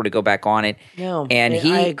unless Trump were to go back on it. No, and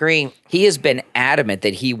I agree. He has been adamant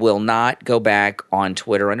that he will not go back on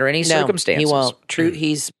Twitter under any circumstances. He won't.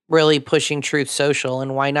 He's really pushing Truth Social,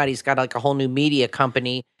 and why not? He's got like a whole new media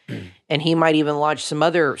company, and he might even launch some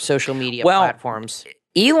other social media platforms.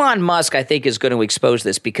 Elon Musk, I think, is going to expose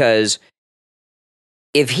this because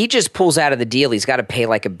if he just pulls out of the deal, he's got to pay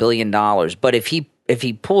like $1 billion. But if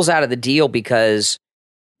he pulls out of the deal because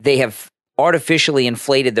they have artificially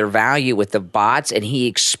inflated their value with the bots, and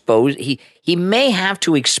he may have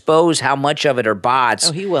to expose how much of it are bots.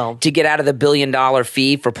 Oh, he will, to get out of the $1 billion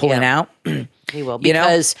fee for pulling out. He will,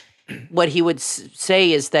 because what he would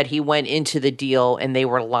say is that he went into the deal and they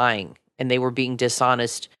were lying and they were being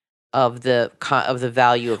dishonest of the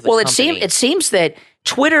value of the company. It seems that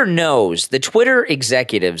Twitter knows, the Twitter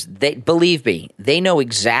executives, believe me, they know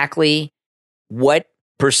exactly what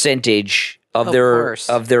percentage of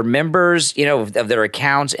their members, of their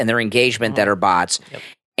accounts and their engagement that are bots. Yep.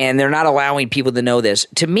 And they're not allowing people to know this.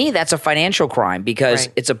 To me, that's a financial crime because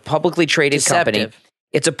it's a publicly traded company.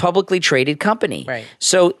 It's a publicly traded company. Right.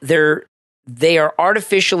 So they are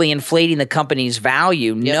artificially inflating the company's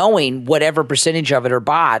value, knowing whatever percentage of it are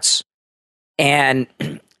bots. And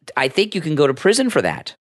I think you can go to prison for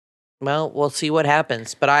that. Well, we'll see what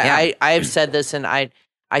happens. But I have said this, and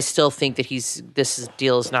I still think that this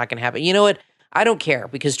deal is not going to happen. You know what? I don't care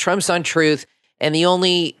because Trump's on Truth, and the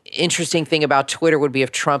only interesting thing about Twitter would be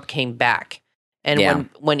if Trump came back. And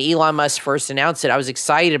when Elon Musk first announced it, I was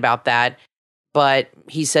excited about that, but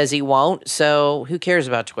he says he won't. So who cares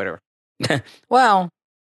about Twitter? Well,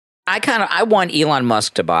 I want Elon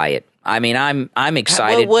Musk to buy it. I mean, I'm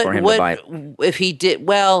excited for him to buy it. If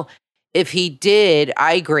he did,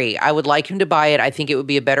 I agree. I would like him to buy it. I think it would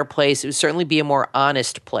be a better place. It would certainly be a more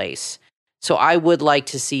honest place. So I would like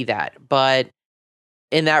to see that. But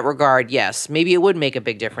in that regard, yes, maybe it would make a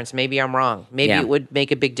big difference. Maybe I'm wrong. Maybe it would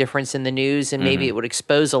make a big difference in the news, and maybe it would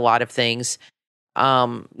expose a lot of things.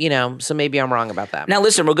 So maybe I'm wrong about that. Now,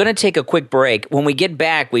 listen, we're going to take a quick break. When we get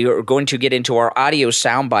back, we are going to get into our audio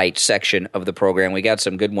soundbite section of the program. We got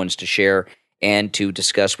some good ones to share and to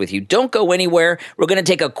discuss with you. Don't go anywhere. We're going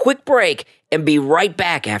to take a quick break and be right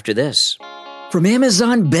back after this. From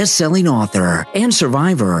Amazon best-selling author and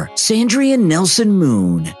survivor Sandria Nelson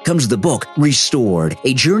Moon comes the book Restored,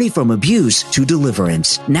 A Journey from Abuse to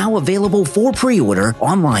Deliverance, now available for pre-order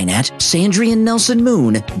online at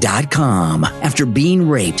SandriaNelsonMoon.com. After being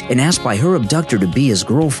raped and asked by her abductor to be his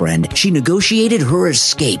girlfriend, she negotiated her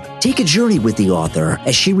escape. Take a journey with the author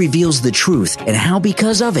as she reveals the truth and how,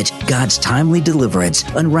 because of it, God's timely deliverance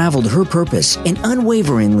unraveled her purpose and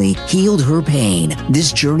unwaveringly healed her pain.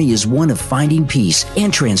 This journey is one of finding peace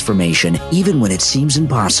and transformation, even when it seems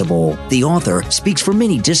impossible. The author speaks for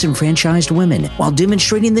many disenfranchised women while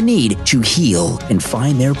demonstrating the need to heal and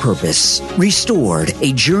find their purpose. Restored,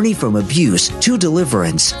 A Journey from Abuse to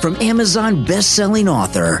Deliverance from Amazon best-selling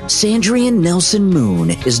author Sandria Nelson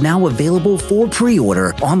Moon is now available for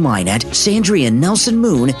pre-order online at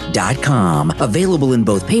SandriaNelsonMoon.com. Available in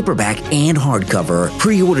both paperback and hardcover.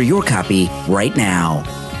 Pre-order your copy right now.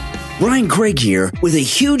 Brian Craig here with a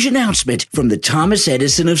huge announcement from the Thomas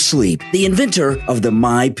Edison of sleep, the inventor of the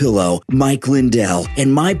MyPillow, Mike Lindell.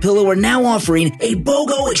 And MyPillow are now offering a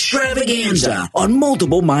BOGO extravaganza on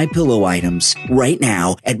multiple MyPillow items. Right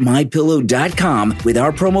now at MyPillow.com with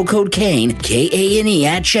our promo code KANE, K-A-N-E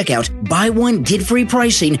at checkout, buy one, get free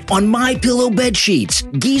pricing on MyPillow bed sheets,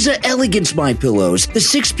 Giza Elegance MyPillows, the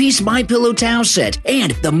 6-piece MyPillow towel set,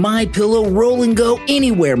 and the MyPillow Roll and Go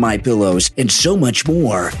Anywhere MyPillows, and so much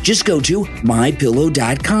more. Just go to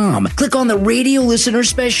MyPillow.com. Click on the radio listener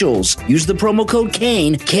specials. Use the promo code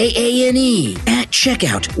KANE, K-A-N-E, at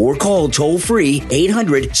checkout or call toll-free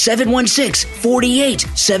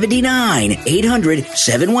 800-716-4879.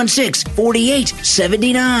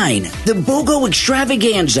 800-716-4879. The BOGO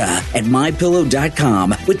Extravaganza at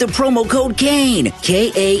MyPillow.com with the promo code KANE,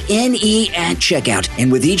 K-A-N-E, at checkout. And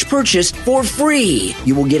with each purchase for free,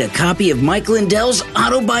 you will get a copy of Mike Lindell's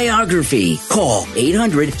autobiography. Call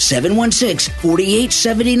 800-716-4879.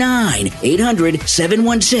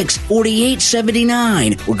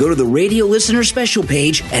 800-716-4879. Or go to the radio listener special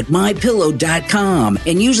page at MyPillow.com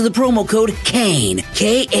and use the promo code KANE,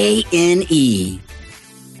 K-A-N-E.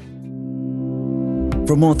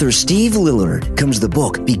 From author Steve Lillard comes the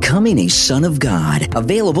book Becoming a Son of God,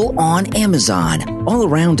 available on Amazon. All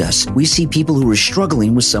around us, we see people who are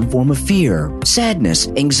struggling with some form of fear, sadness,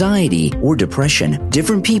 anxiety, or depression.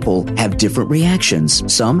 Different people have different reactions.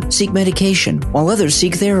 Some seek medication, while others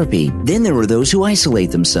seek therapy. Then there are those who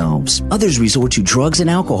isolate themselves. Others resort to drugs and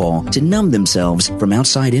alcohol to numb themselves from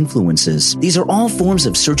outside influences. These are all forms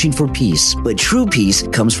of searching for peace, but true peace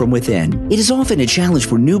comes from within. It is often a challenge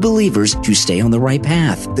for new believers to stay on the right path.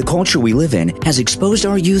 The culture we live in has exposed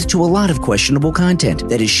our youth to a lot of questionable content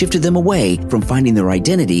that has shifted them away from finding their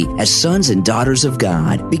identity as sons and daughters of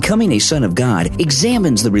God. Becoming a Son of God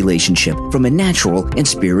examines the relationship from a natural and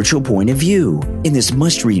spiritual point of view. In this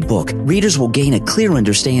must-read book, readers will gain a clear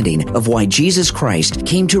understanding of why Jesus Christ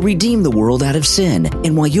came to redeem the world out of sin,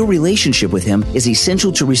 and why your relationship with Him is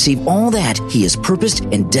essential to receive all that He has purposed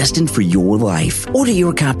and destined for your life. Order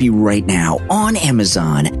your copy right now on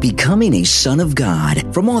Amazon. Becoming a Son of God,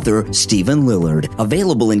 from author Stephen Lillard,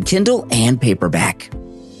 available in Kindle and paperback.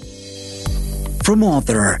 From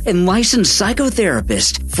author and licensed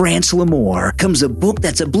psychotherapist France Lamore comes a book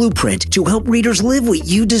that's a blueprint to help readers live what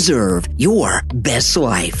you deserve, your best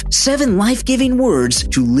life. 7 life-giving words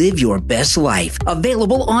to live your best life.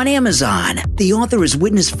 Available on Amazon. The author has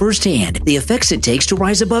witnessed firsthand the effects it takes to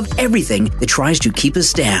rise above everything that tries to keep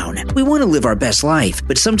us down. We want to live our best life,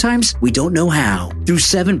 but sometimes we don't know how. Through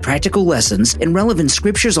 7 practical lessons and relevant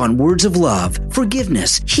scriptures on words of love,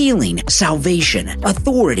 forgiveness, healing, salvation,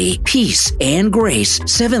 authority, peace, and grace,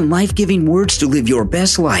 7 life-giving words to live your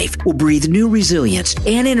best life will breathe new resilience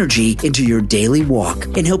and energy into your daily walk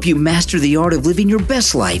and help you master the art of living your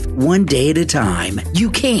best life one day at a time. You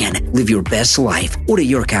can live your best life. Order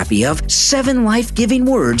your copy of 7 life-giving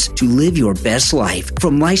words to live your best life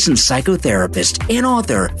from licensed psychotherapist and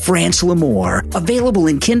author France Lamore. Available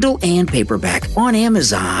in Kindle and paperback on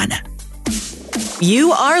Amazon.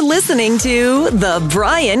 You are listening to the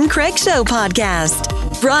Brian Craig Show podcast.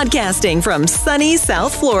 Broadcasting from sunny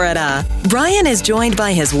South Florida, Brian is joined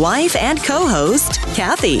by his wife and co-host,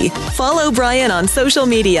 Kathy. Follow Brian on social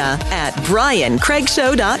media at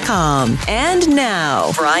BrianCraigShow.com. And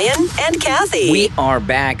now, Brian and Kathy. We are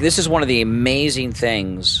back. This is one of the amazing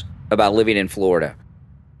things about living in Florida.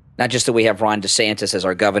 Not just that we have Ron DeSantis as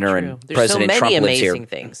our governor and There's President so Trump many lives here. amazing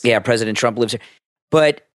things. Yeah, President Trump lives here.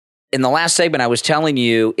 But in the last segment, I was telling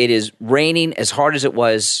you it is raining as hard as it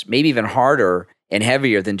was, maybe even harder and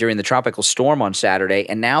heavier than during the tropical storm on Saturday.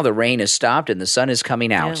 And now the rain has stopped and the sun is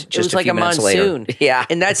coming out. Yeah, Just it was a like few a minutes monsoon. later. Yeah.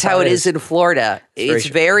 And that's how it is in Florida. It's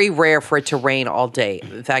very rare for it to rain all day.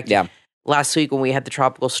 In fact, last week when we had the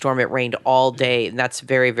tropical storm, it rained all day. And that's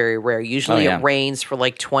very, very rare. Usually it rains for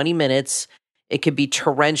like 20 minutes. It could be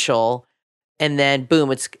torrential. And then,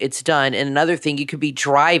 boom, it's done. And another thing, you could be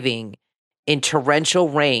driving in torrential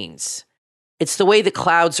rains. It's the way the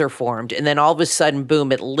clouds are formed, and then all of a sudden,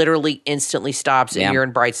 boom! It literally instantly stops, and you're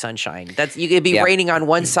in bright sunshine. You could be raining on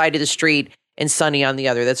one side of the street and sunny on the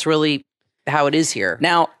other. That's really how it is here.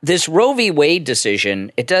 Now, this Roe v. Wade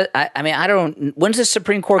decision, it does. I mean, I don't. When's the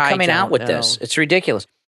Supreme Court coming out with this? It's ridiculous.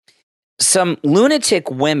 Some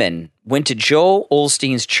lunatic women went to Joel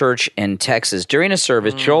Osteen's church in Texas during a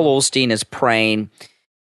service. Joel Osteen is praying.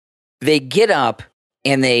 They get up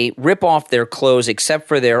and they rip off their clothes except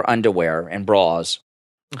for their underwear and bras.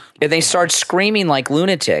 And they start screaming like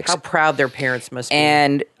lunatics. How proud their parents must be.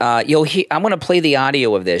 And you'll hear, I'm going to play the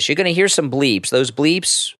audio of this. You're going to hear some bleeps. Those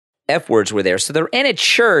bleeps, F words were there. So they're in a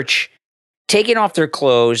church taking off their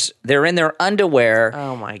clothes. They're in their underwear.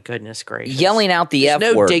 Oh, my goodness gracious. Yelling out the There's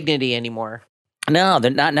F word. no dignity anymore. No, they're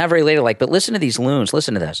not very ladylike. But listen to these loons.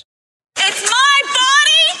 Listen to this. It's my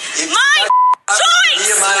body, my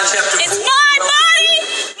choice. It's my body,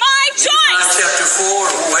 my choice. Chapter 4.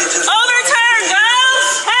 Overturn, girls.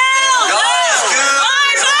 Hell no.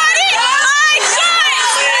 My body, my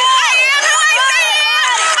choice. I am who I say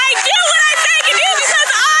I am. I do what I say I can do because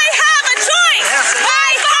I have a choice.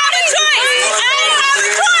 I have a choice. I have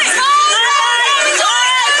a choice. I have a choice.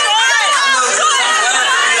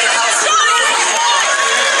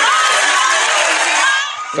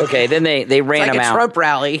 Okay, then they ran It's like them a out. Trump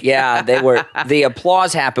rally. Yeah, they were. The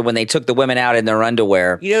applause happened when they took the women out in their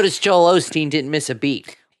underwear. You notice Joel Osteen didn't miss a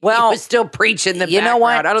beat. Well, he was still preaching the you know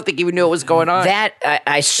what? background. I don't think he even knew what was going on. That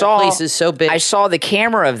I saw. The place is so big. I saw the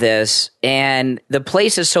camera of this, and the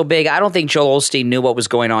place is so big. I don't think Joel Osteen knew what was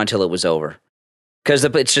going on until it was over, because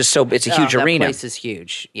it's just so. It's a huge arena. That place is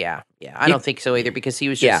huge. Yeah. I don't think so either, because he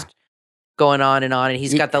was just going on, and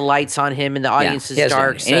he's got the lights on him, and the audience is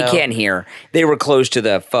dark, and he can't hear. They were close to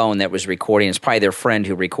the phone that was recording. It's probably their friend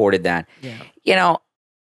who recorded that. Yeah. You know,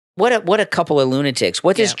 what a couple of lunatics.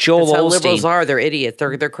 What does Joel That's how Osteen? liberals are. They're idiots.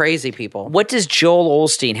 They're crazy people. What does Joel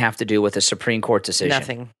Osteen have to do with a Supreme Court decision?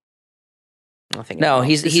 Nothing. No, at all.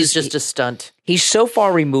 he's just a stunt. He's so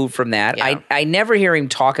far removed from that. Yeah. I never hear him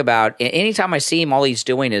talk about. Anytime I see him, all he's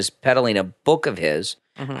doing is peddling a book of his.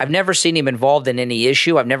 Mm-hmm. I've never seen him involved in any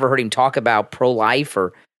issue. I've never heard him talk about pro-life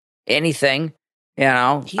or anything. You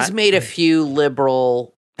know, He's made a few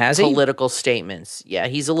liberal political statements. Yeah,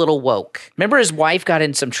 he's a little woke. Remember his wife got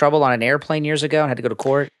in some trouble on an airplane years ago and had to go to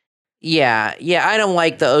court? Yeah. I don't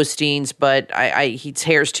like the Osteens, but his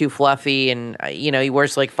hair's too fluffy, and he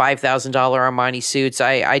wears like $5,000 Armani suits.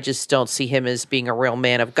 I just don't see him as being a real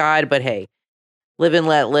man of God. But hey, live and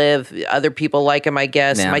let live. Other people like him, I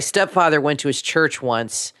guess. Yeah. My stepfather went to his church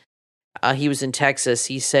once. He was in Texas.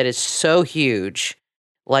 He said it's so huge.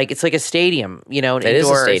 Like, it's like a stadium, an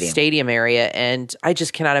indoor stadium area. And I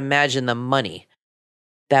just cannot imagine the money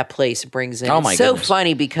that place brings in. Oh, my It's so goodness.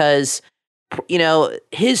 funny because,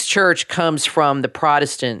 his church comes from the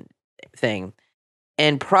Protestant thing.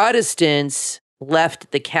 And Protestants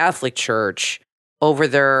left the Catholic Church over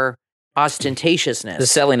their ostentatiousness. The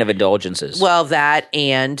selling of indulgences. Well, that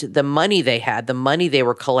and the money they had, the money they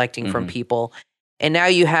were collecting from people. And now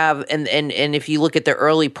you have, and if you look at the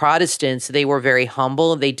early Protestants, they were very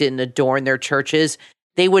humble. They didn't adorn their churches.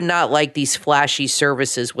 They would not like these flashy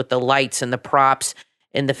services with the lights and the props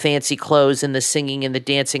and the fancy clothes and the singing and the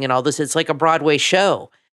dancing and all this. It's like a Broadway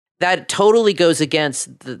show. That totally goes against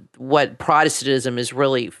what Protestantism is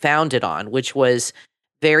really founded on, which was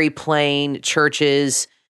very plain churches,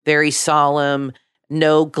 very solemn,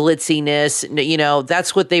 no glitziness.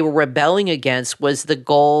 That's what they were rebelling against, was the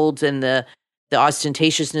gold and the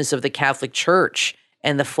ostentatiousness of the Catholic Church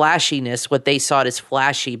and the flashiness, what they saw as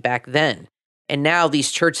flashy back then. And now these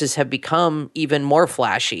churches have become even more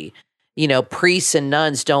flashy. Priests and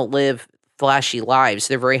nuns don't live flashy lives.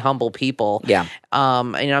 They're very humble people. Yeah.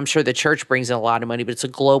 And I'm sure the church brings in a lot of money, but it's a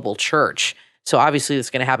global church. So obviously that's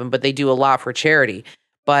going to happen, but they do a lot for charity.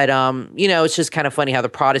 But, it's just kind of funny how the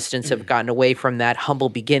Protestants have gotten away from that humble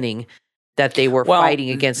beginning that they were fighting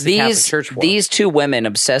against the Catholic Church for. These two women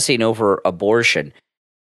obsessing over abortion.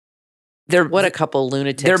 What a couple of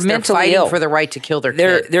lunatics. They're mentally fighting ill for the right to kill their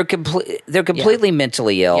kid. They're completely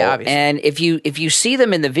mentally ill. Yeah, obviously. And if you see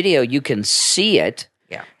them in the video, you can see it.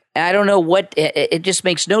 Yeah. I don't know what it just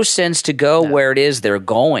makes no sense to go where it is they're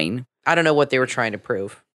going. I don't know what they were trying to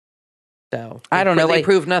prove. So I don't know. They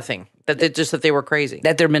proved nothing. That they were crazy.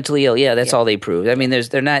 That they're mentally ill. Yeah, that's all they proved. I mean,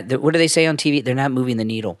 they're not. What do they say on TV? They're not moving the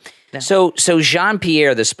needle. No. So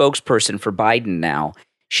Jean-Pierre, the spokesperson for Biden now,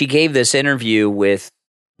 she gave this interview with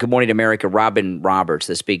Good Morning America, Robin Roberts,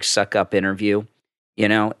 this big suck-up interview,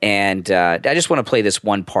 and I just want to play this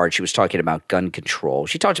one part. She was talking about gun control.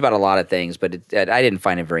 She talked about a lot of things, but I didn't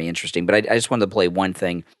find it very interesting. But I just wanted to play one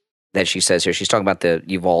thing that she says here. She's talking about the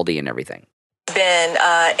Uvalde and everything. Been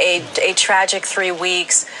a tragic 3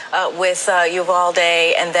 weeks with Uvalde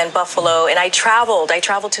and then Buffalo, and I traveled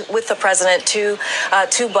with the president to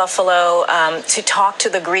Buffalo to talk to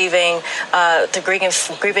the grieving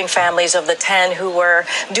families of the 10 who were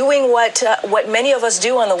doing what many of us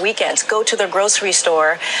do on the weekends, go to the grocery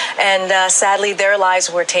store, and sadly their lives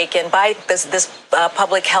were taken by this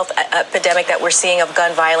public health epidemic that we're seeing of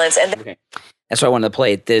gun violence. And okay. That's why I wanted to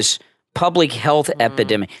play it. This public health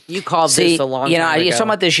epidemic. You called this a long time ago. You talking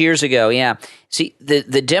about this years ago, yeah. See,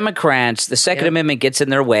 the Democrats, the Second Amendment gets in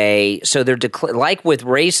their way, so they're like with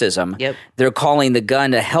racism, they're calling the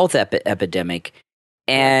gun a health epidemic.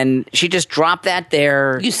 And she just dropped that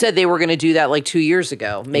there. You said they were going to do that like 2 years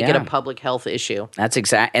ago, make it a public health issue. That's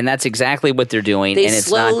exactly what they're doing. They and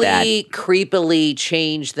it's not that. Creepily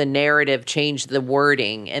change the narrative, change the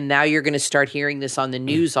wording, and now you're going to start hearing this on the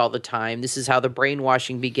news all the time. This is how the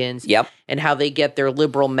brainwashing begins. Yep. And how they get their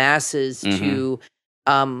liberal masses to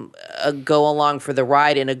go along for the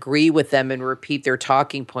ride and agree with them and repeat their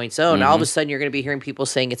talking points. Oh, and all of a sudden you're going to be hearing people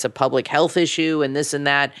saying it's a public health issue and this and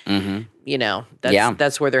that.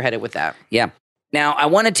 That's where they're headed with that. Yeah. Now, I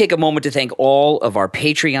want to take a moment to thank all of our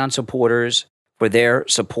Patreon supporters for their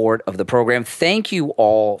support of the program. Thank you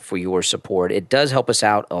all for your support. It does help us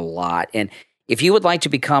out a lot. And if you would like to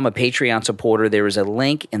become a Patreon supporter, there is a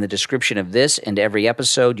link in the description of this and every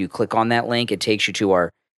episode. You click on that link. It takes you to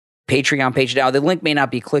our Patreon page. Now, the link may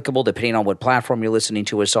not be clickable depending on what platform you're listening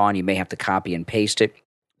to us on. You may have to copy and paste it.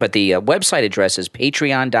 But the website address is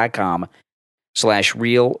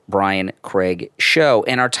patreon.com/Real Brian Craig Show.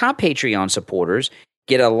 And our top Patreon supporters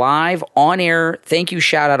get a live on-air thank you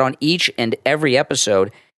shout-out on each and every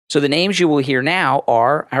episode. So the names you will hear now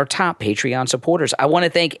are our top Patreon supporters. I want to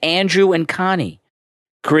thank Andrew and Connie,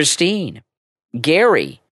 Christine,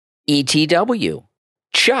 Gary, ETW,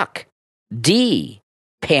 Chuck, D,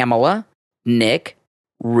 Pamela, Nick,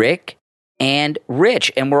 Rick, and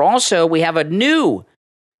Rich. And we have a new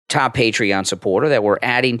top Patreon supporter that we're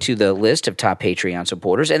adding to the list of top Patreon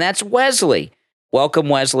supporters, and that's Wesley. Welcome,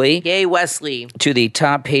 Wesley. Yay, Wesley. To the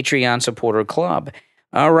top Patreon supporter club.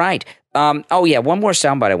 All right. One more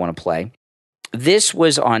soundbite I want to play. This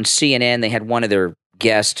was on CNN. They had one of their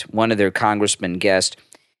congressman guest,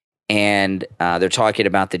 and they're talking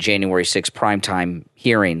about the January 6th primetime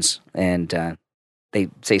hearings, and they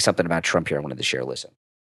say something about Trump here. I wanted to share. Listen.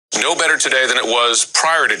 No better today than it was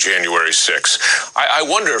prior to January 6th. I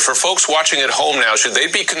wonder, for folks watching at home now, should they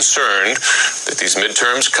be concerned that these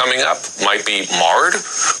midterms coming up might be marred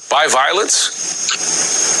by violence?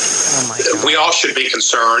 Oh my God. We all should be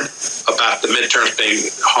concerned about the midterms being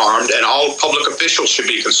harmed, and all public officials should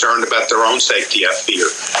be concerned about their own safety, I fear.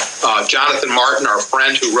 Jonathan Martin, our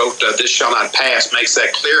friend who wrote This Shall Not Pass, makes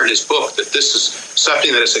that clear in his book that this is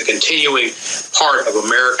something that is a continuing part of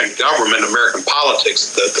American government, American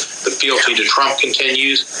politics. The fealty to Trump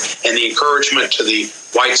continues, and the encouragement to the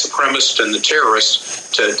white supremacists and the terrorists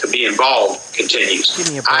to be involved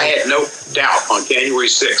continues. I had no doubt on January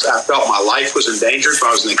 6th. I felt my life was endangered when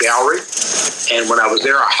I was in the gallery. And when I was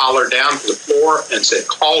there, I hollered down to the floor and said,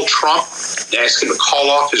 call Trump and ask him to call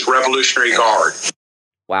off his Revolutionary Guard.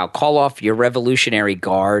 Wow, call off your Revolutionary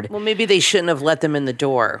Guard. Well, maybe they shouldn't have let them in the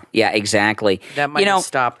door. Yeah, exactly. That might have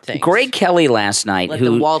stopped things. Greg Kelly last night, let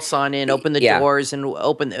them waltz on in, open the doors,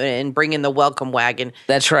 and bring in the welcome wagon.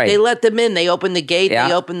 That's right. They let them in. They opened the gate. Yeah.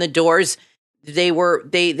 They opened the doors. They were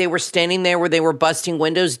standing there where they were busting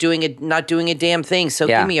windows, not doing a damn thing. So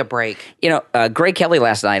give me a break. Greg Kelly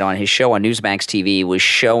last night on his show on Newsmax TV was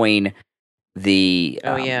showing the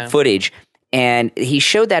footage. And he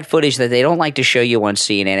showed that footage that they don't like to show you on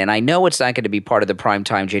CNN. And I know it's not going to be part of the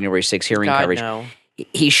primetime January 6th hearing coverage. No.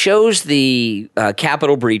 He shows the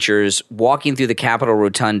Capitol breachers walking through the Capitol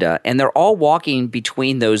Rotunda, and they're all walking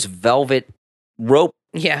between those velvet rope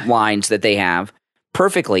lines that they have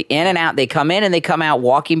perfectly in and out. They come in and they come out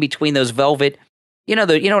walking between those velvet, you know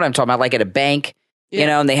what I'm talking about, like at a bank,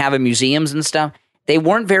 and they have museums and stuff. They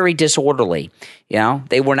weren't very disorderly,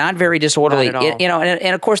 They were not very disorderly, Not at all.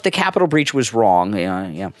 And of course the Capitol breach was wrong,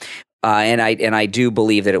 and I do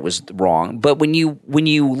believe that it was wrong. But when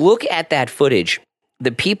you look at that footage,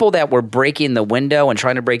 the people that were breaking the window and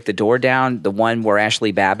trying to break the door down, the one where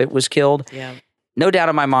Ashley Babbitt was killed, no doubt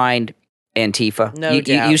in my mind, Antifa. No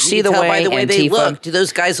doubt. You see can the tell way by the way Antifa, they look. Do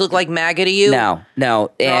those guys look like MAGA to you? No.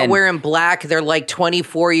 They're all wearing black. They're like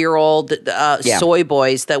 24-year-old soy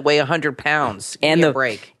boys that weigh 100 pounds. Give me a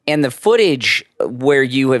break. And the footage where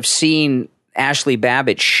you have seen Ashley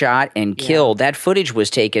Babbitt shot and killed, that footage was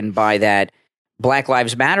taken by that Black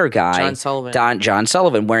Lives Matter guy, John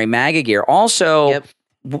Sullivan, wearing MAGA gear. Also,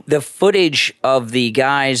 the footage of the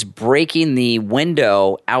guys breaking the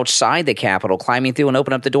window outside the Capitol, climbing through and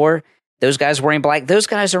opening up the door, those guys wearing black, those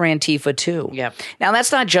guys are Antifa too. Yep. Now,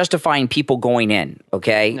 that's not justifying people going in,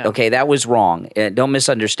 okay? No. Okay, that was wrong. Don't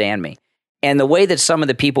misunderstand me. And the way that some of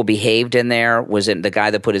the people behaved in there was the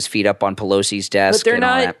guy that put his feet up on Pelosi's desk. But they're and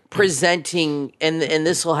all not that. presenting, and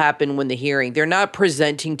this will happen when the hearing, they're not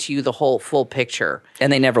presenting to you the full picture.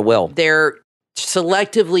 And they never will. They're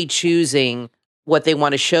selectively choosing what they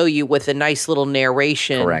want to show you with a nice little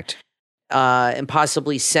narration. Correct. And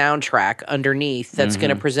possibly soundtrack underneath that's going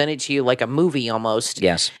to present it to you like a movie almost.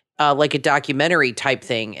 Yes. Like a documentary type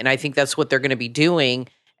thing. And I think that's what they're going to be doing.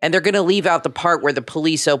 And they're going to leave out the part where the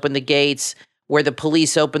police opened the gates, where the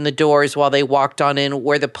police opened the doors while they walked on in,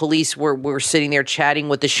 where the police were sitting there chatting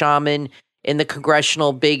with the shaman in the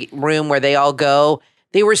congressional big room where they all go.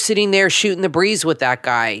 They were sitting there shooting the breeze with that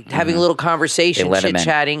guy, having a little conversation,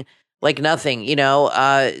 chit-chatting. Like nothing,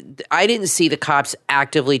 I didn't see the cops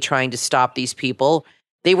actively trying to stop these people.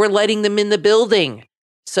 They were letting them in the building.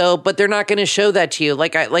 So, but they're not going to show that to you.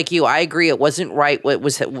 Like you, I agree. It wasn't right what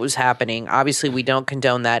was happening. Obviously, we don't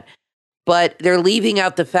condone that. But they're leaving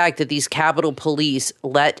out the fact that these Capitol Police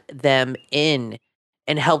let them in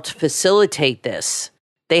and helped facilitate this.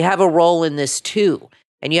 They have a role in this too.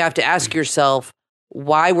 And you have to ask yourself,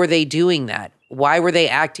 why were they doing that? Why were they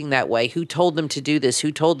acting that way? Who told them to do this?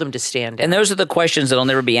 Who told them to stand down? And those are the questions that'll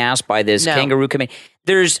never be asked by this kangaroo committee.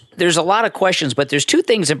 There's a lot of questions, but there's two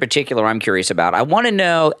things in particular I'm curious about. I want to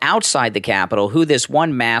know outside the Capitol who this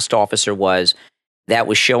one masked officer was that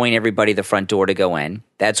was showing everybody the front door to go in.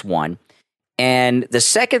 That's one. And the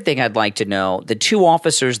second thing I'd like to know, the two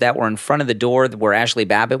officers that were in front of the door where Ashley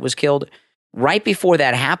Babbitt was killed, right before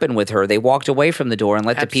that happened with her, they walked away from the door and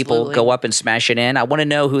let the people go up and smash it in. I want to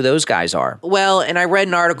know who those guys are. Well, and I read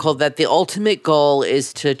an article that the ultimate goal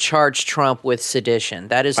is to charge Trump with sedition.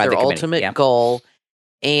 That is their ultimate goal.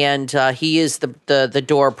 And he is the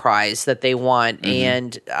door prize that they want.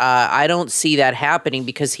 And I don't see that happening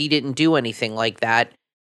because he didn't do anything like that.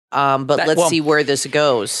 But let's see where this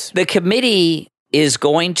goes. The committee is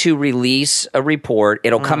going to release a report.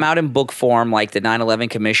 It'll come out in book form like the 9/11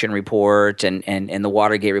 Commission report and the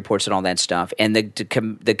Watergate reports and all that stuff. And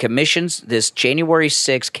the commission's, this January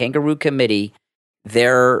 6th Kangaroo Committee,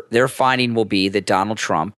 their finding will be that Donald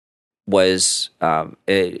Trump was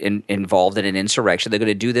involved in an insurrection. They're going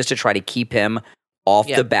to do this to try to keep him off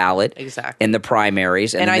the ballot in the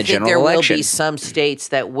primaries and in the general election. And I think there will be some states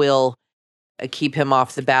that will keep him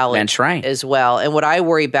off the ballot. That's right. As well. And what I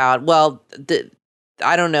worry about,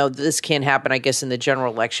 I don't know, this can't happen, I guess, in the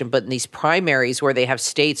general election, but in these primaries where they have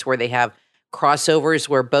states where they have crossovers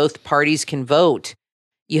where both parties can vote,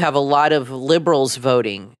 you have a lot of liberals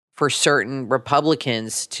voting for certain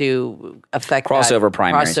Republicans to affect crossover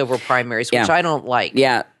primaries, which I don't like.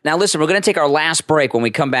 Yeah. Now, listen, we're going to take our last break. When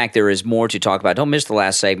we come back, there is more to talk about. Don't miss the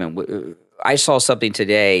last segment. I saw something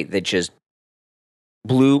today that just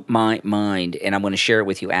blew my mind, and I'm going to share it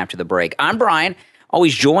with you after the break. I'm Brian,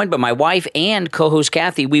 always joined by my wife and co-host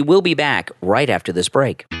Kathy. We will be back right after this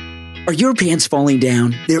break. Are your pants falling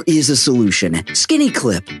down? There is a solution. Skinny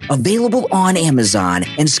Clip, available on Amazon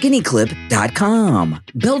and skinnyclip.com.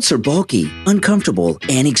 Belts are bulky, uncomfortable,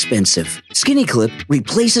 and expensive. Skinny Clip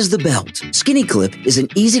replaces the belt. Skinny Clip is an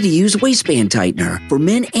easy-to-use waistband tightener for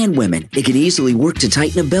men and women. It can easily work to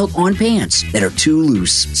tighten a belt on pants that are too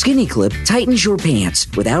loose. Skinny Clip tightens your pants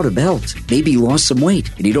without a belt. Maybe you lost some weight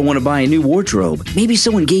and you don't want to buy a new wardrobe. Maybe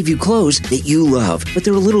someone gave you clothes that you love, but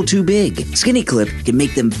they're a little too big. Skinny Clip can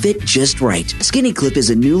make them fit just right. Skinny Clip is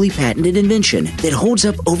a newly patented invention that holds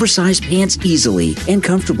up oversized pants easily and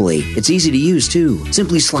comfortably. It's easy to use, too.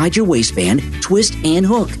 Simply slide your waistband, twist, and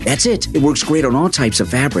hook. That's it. It works great on all types of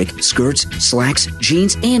fabric, skirts, slacks,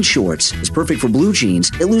 jeans, and shorts. It's perfect for blue jeans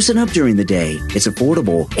that loosen up during the day. It's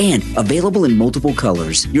affordable and available in multiple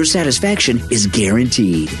colors. Your satisfaction is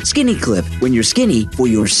guaranteed. Skinny Clip, when you're skinny for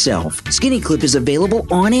yourself. Skinny Clip is available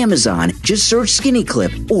on Amazon. Just search Skinny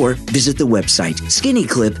Clip or visit the website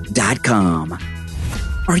skinnyclip.com.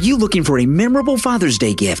 Are you looking for a memorable Father's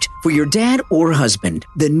Day gift for your dad or husband?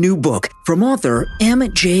 The new book from author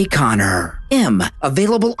M.J. Connor. M,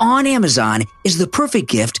 available on Amazon, is the perfect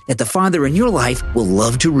gift that the father in your life will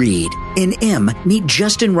love to read. In M, meet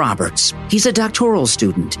Justin Roberts. He's a doctoral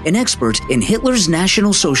student, an expert in Hitler's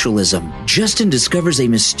National Socialism. Justin discovers a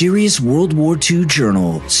mysterious World War II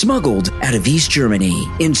journal smuggled out of East Germany.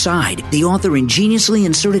 Inside, the author ingeniously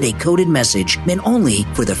inserted a coded message meant only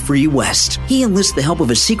for the free West. He enlists the help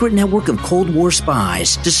of a secret network of Cold War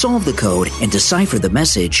spies to solve the code and decipher the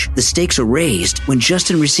message. The stakes are raised when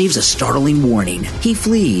Justin receives a startling warning. He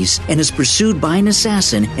flees and is pursued by an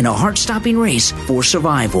assassin in a heart-stopping race for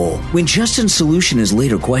survival. When Justin's solution is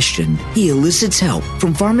later questioned, he elicits help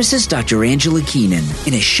from pharmacist Dr. Angela Keenan.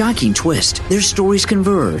 In a shocking twist, their stories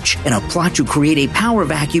converge, and a plot to create a power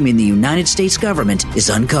vacuum in the United States government is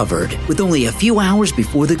uncovered. With only a few hours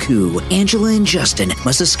before the coup, Angela and Justin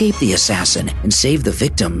must escape the assassin and save the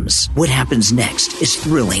victims. What happens next is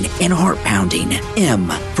thrilling and heart-pounding. M,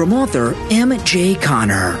 from author M.J.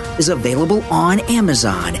 Connor, is available on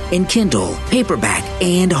Amazon in Kindle, paperback,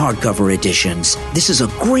 and hardcover editions. This is a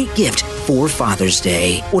great gift for Father's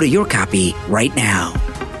Day. Order your copy right now.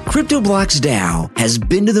 CryptoBlocks DAO has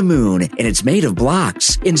been to the moon, and it's made of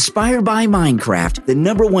blocks. Inspired by Minecraft, the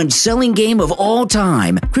 #1 selling game of all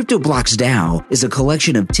time, CryptoBlocks DAO is a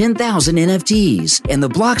collection of 10,000 NFTs and the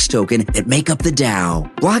blocks token that make up the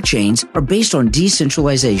DAO. Blockchains are based on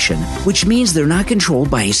decentralization, which means they're not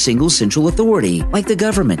controlled by a single central authority, like the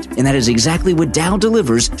government, and that is exactly what DAO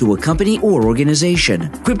delivers to a company or organization.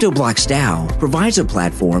 CryptoBlocks DAO provides a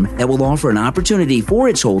platform that will offer an opportunity for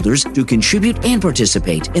its holders to contribute and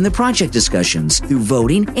participate in the project discussions through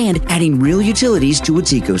voting and adding real utilities to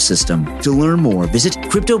its ecosystem. To learn more, visit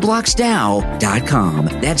CryptoBlocksDAO.com.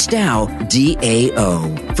 That's DAO,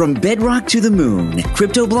 D-A-O. From bedrock to the moon,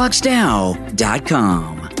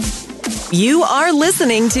 CryptoBlocksDAO.com. You are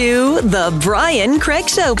listening to The Brian Craig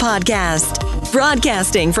Show podcast.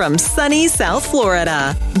 Broadcasting from sunny South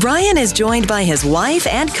Florida, Brian is joined by his wife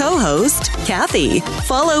and co-host, Kathy.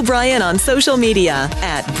 Follow Brian on social media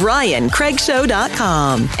at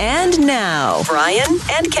BrianCraigShow.com. And now, Brian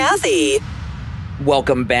and Kathy.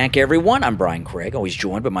 Welcome back, everyone. I'm Brian Craig, always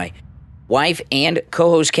joined by my wife and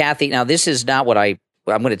co-host, Kathy. Now, this is not what I'm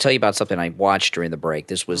going to tell you about something I watched during the break.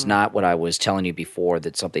 This was not what I was telling you before.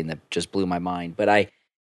 That's something that just blew my mind. But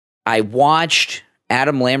I watched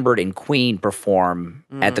Adam Lambert and Queen perform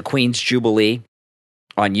at the Queen's Jubilee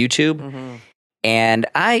on YouTube. Mm-hmm. And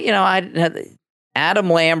Adam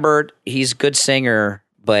Lambert, he's a good singer,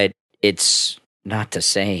 but it's not the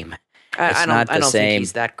same. I don't think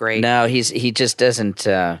he's that great. No, he just doesn't.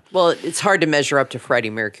 Well, it's hard to measure up to Freddie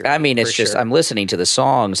Mercury. I mean, it's just, I'm listening to the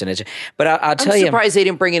songs, and it's, but I'll tell you. I'm surprised they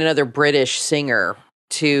didn't bring in another British singer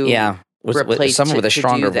to replace someone with a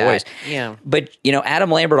stronger voice. Yeah. But,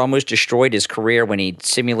 Adam Lambert almost destroyed his career when he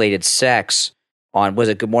simulated sex on, was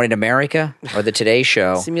it Good Morning America or the Today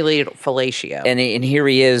Show? Simulated fellatio. And here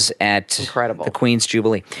he is at the Queen's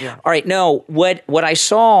Jubilee. Yeah. All right. No, what I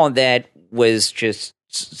saw that was just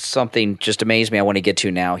something just amazed me. I want to get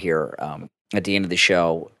to now here at the end of the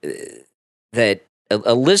show, that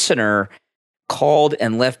a listener called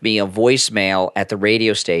and left me a voicemail at the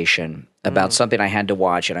radio station about something I had to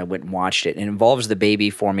watch, and I went and watched it. It involves the baby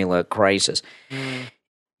formula crisis.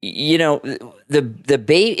 It's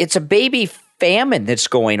a baby famine that's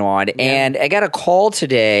going on, and I got a call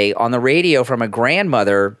today on the radio from a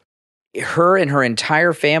grandmother. Her and her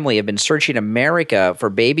entire family have been searching America for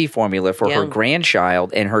baby formula for her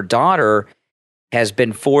grandchild, and her daughter has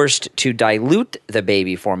been forced to dilute the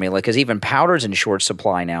baby formula because even powder's in short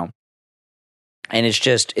supply now. And it's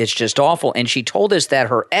just awful. And she told us that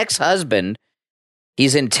her ex-husband,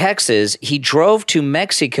 he's in Texas, he drove to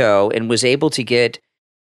Mexico and was able to get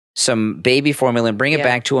some baby formula and bring it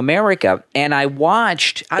back to America. And I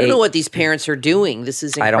watched. I don't know what these parents are doing. This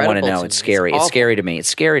is incredible. I don't want to know. It's scary. It's scary to me. It's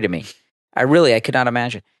scary to me. I could not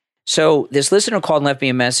imagine. So this listener called and left me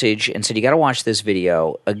a message and said, you got to watch this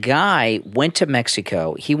video. A guy went to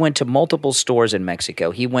Mexico. He went to multiple stores in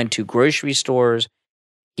Mexico. He went to grocery stores.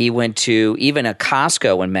 He went to even a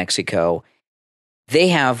Costco in Mexico. They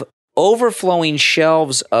have overflowing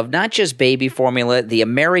shelves of not just baby formula, the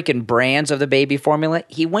American brands of the baby formula.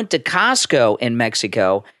 He went to Costco in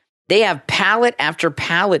Mexico. They have pallet after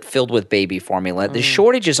pallet filled with baby formula. The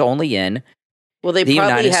shortage is only in Well, they the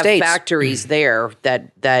probably United have States. factories there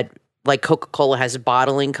that like Coca-Cola has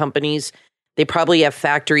bottling companies. They probably have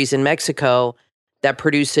factories in Mexico that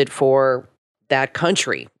produce it for that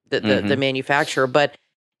country, the manufacturer. But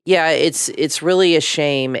yeah, it's really a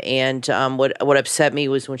shame. And what upset me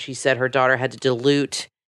was when she said her daughter had to dilute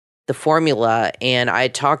the formula. And I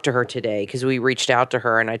talked to her today because we reached out to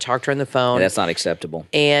her, and I talked to her on the phone. Yeah, that's not acceptable.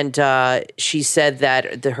 And she said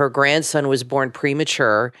that her grandson was born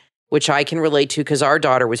premature, which I can relate to because our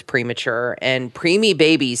daughter was premature, and preemie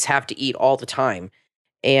babies have to eat all the time.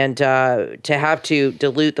 And to have to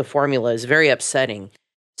dilute the formula is very upsetting.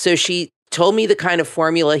 So she told me the kind of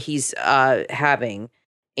formula he's having.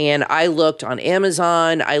 And I looked on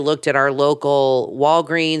Amazon. I looked at our local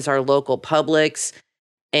Walgreens, our local Publix,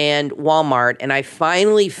 and Walmart. And I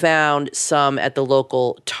finally found some at the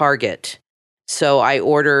local Target. So I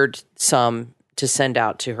ordered some to send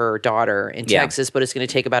out to her daughter in Texas, but it's going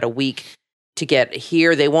to take about a week to get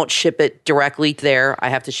here. They won't ship it directly there. I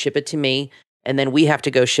have to ship it to me, and then we have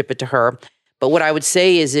to go ship it to her. But what I would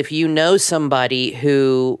say is if you know somebody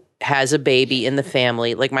who has a baby in the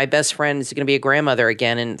family, like my best friend is going to be a grandmother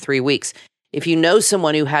again in 3 weeks. If you know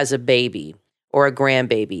someone who has a baby or a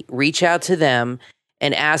grandbaby, reach out to them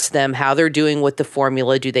and ask them how they're doing with the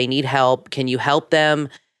formula. Do they need help? Can you help them?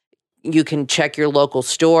 You can check your local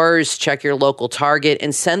stores, check your local Target,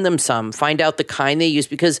 and send them some. Find out the kind they use,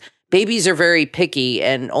 because babies are very picky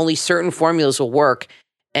and only certain formulas will work.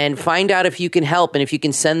 And find out if you can help and if you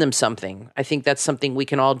can send them something. I think that's something we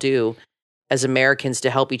can all do as Americans to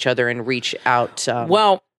help each other and reach out.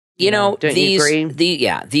 Well, you know, don't you agree?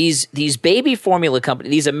 These baby formula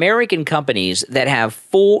companies, these American companies that have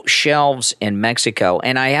full shelves in Mexico,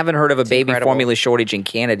 and I haven't heard of a baby formula shortage in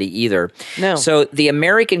Canada either. No. So the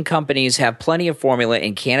American companies have plenty of formula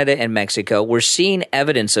in Canada and Mexico. We're seeing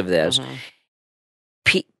evidence of this.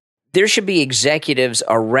 There should be executives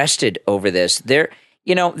arrested over this.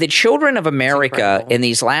 You know, the children of America in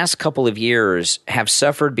these last couple of years have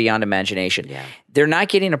suffered beyond imagination. Yeah. They're not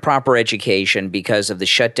getting a proper education because of the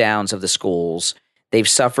shutdowns of the schools. They've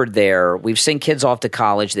suffered there. We've seen kids off to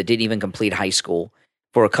college that didn't even complete high school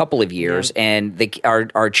for a couple of years. Yeah. And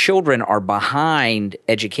our children are behind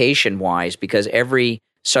education-wise because every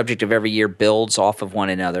subject of every year builds off of one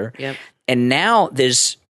another. Yep. And now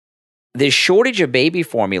this shortage of baby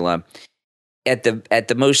formula at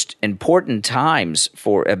the most important times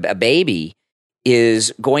for a baby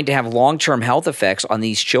is going to have long-term health effects on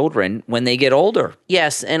these children when they get older.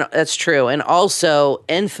 Yes, and that's true. And also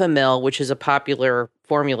Enfamil, which is a popular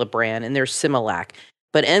formula brand, and there's Similac.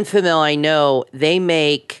 But Enfamil, I know, they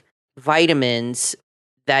make vitamins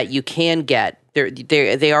that you can get.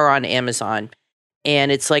 They are on Amazon.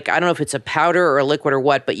 And it's like, I don't know if it's a powder or a liquid or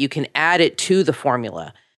what, but you can add it to the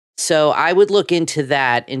formula. So I would look into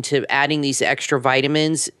that, into adding these extra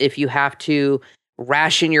vitamins. If you have to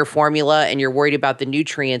ration your formula and you're worried about the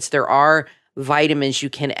nutrients, there are vitamins you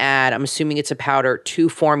can add. I'm assuming it's a powder to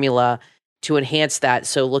formula to enhance that.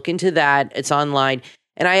 So look into that. It's online.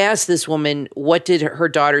 And I asked this woman, what did her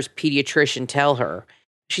daughter's pediatrician tell her?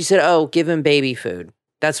 She said, oh, give him baby food.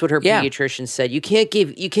 That's what her pediatrician said. You can't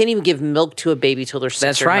even give milk to a baby till they're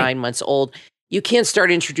 6 or 9 months old. You can't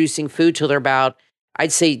start introducing food till they're about,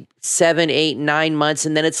 I'd say 7, 8, 9 months.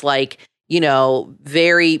 And then it's like, you know,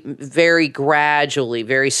 very, very gradually,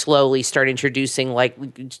 very slowly start introducing like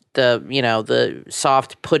the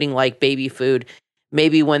soft pudding like baby food.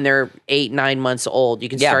 Maybe when they're 8, 9 months old, you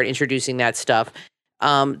can start introducing that stuff.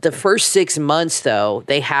 The first 6 months, though,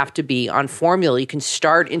 they have to be on formula. You can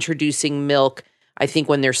start introducing milk, I think,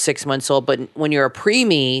 when they're 6 months old. But when you're a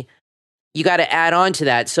preemie, you got to add on to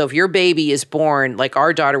that. So if your baby is born, like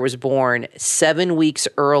our daughter was born 7 weeks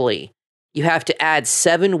early, you have to add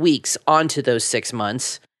 7 weeks onto those 6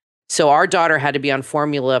 months. So our daughter had to be on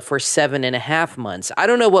formula for 7.5 months. I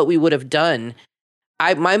don't know what we would have done.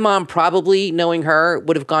 My mom probably, knowing her,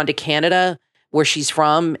 would have gone to Canada, where she's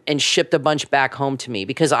from, and shipped a bunch back home to me,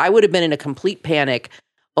 because I would have been in a complete panic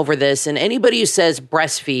over this. And anybody who says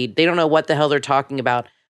breastfeed, they don't know what the hell they're talking about.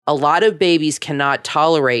 A lot of babies cannot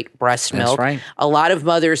tolerate breast milk. That's right. A lot of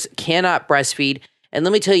mothers cannot breastfeed. And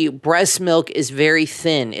let me tell you, breast milk is very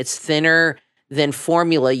thin. It's thinner than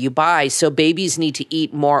formula you buy. So babies need to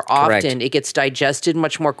eat more often. Correct. It gets digested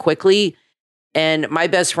much more quickly. And my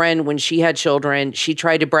best friend, when she had children, she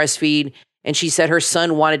tried to breastfeed, and she said her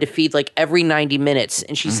son wanted to feed like every 90 minutes.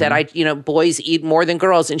 And she said, boys eat more than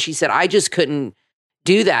girls. And she said, I just couldn't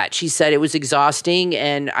do that. She said it was exhausting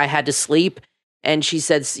and I had to sleep. And she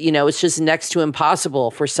said, it's just next to impossible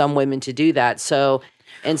for some women to do that. So,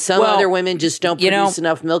 and some other women just don't produce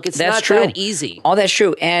enough milk. It's not that easy. Oh, that's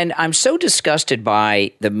true. And I'm so disgusted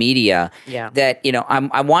by the media that,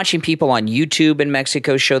 I'm watching people on YouTube in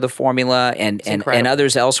Mexico show the formula and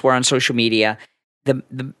others elsewhere on social media.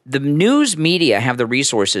 The news media have the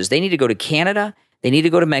resources. They need to go to Canada. They need to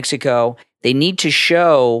go to Mexico. They need to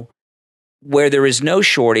show where there is no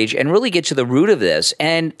shortage and really get to the root of this.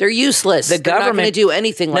 And they're useless. The government, they're not going to do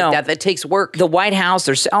anything like that. That takes work. The White House,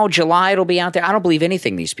 they're saying, July it'll be out there. I don't believe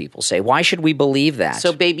anything these people say. Why should we believe that?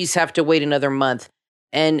 So babies have to wait another month.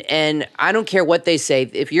 And I don't care what they say.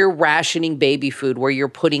 If you're rationing baby food where you're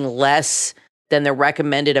putting less than the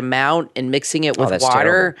recommended amount and mixing it with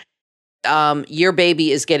water, your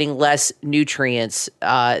baby is getting less nutrients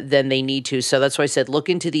than they need to. So that's why I said, look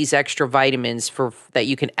into these extra vitamins that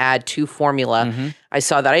you can add to formula. Mm-hmm. I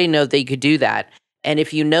saw that. I didn't know they could do that. And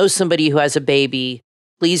if you know somebody who has a baby,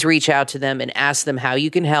 please reach out to them and ask them how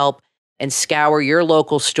you can help and scour your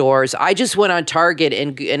local stores. I just went on Target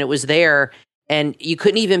and it was there and you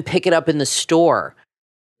couldn't even pick it up in the store.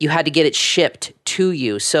 You had to get it shipped to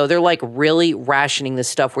you. So they're like really rationing this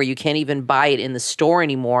stuff where you can't even buy it in the store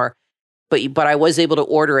anymore. But I was able to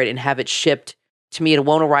order it and have it shipped to me. It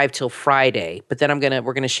won't arrive till Friday, but then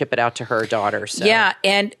we're gonna ship it out to her daughter. So yeah,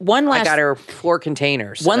 and I got her 4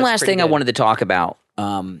 containers. So one last thing I wanted to talk about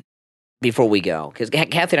before we go, because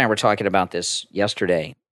Kathy and I were talking about this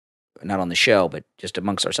yesterday, not on the show, but just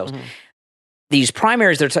amongst ourselves. Mm-hmm. These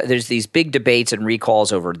primaries, there's these big debates and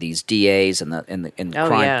recalls over these DAs and the crime.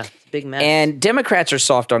 Oh yeah, big mess. And Democrats are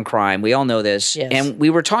soft on crime. We all know this. Yes. And we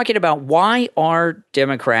were talking about why are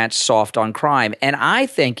Democrats soft on crime? And I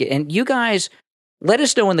think, and you guys, let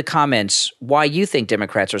us know in the comments why you think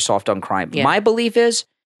Democrats are soft on crime. Yeah. My belief is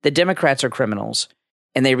the Democrats are criminals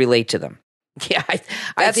and they relate to them. Yeah,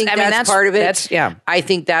 I think that's part of it. I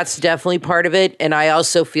think that's definitely part of it. And I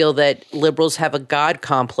also feel that liberals have a God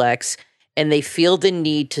complex. And they feel the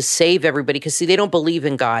need to save everybody because, see, they don't believe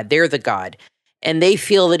in God. They're the God. And they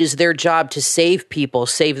feel it is their job to save people,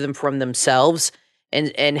 save them from themselves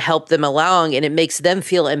and help them along. And it makes them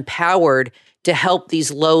feel empowered to help these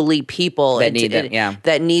lowly people that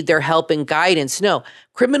need their help and guidance. No,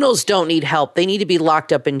 criminals don't need help. They need to be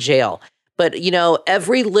locked up in jail. But,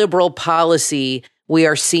 every liberal policy we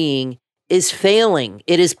are seeing is failing.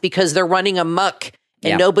 It is because they're running amok.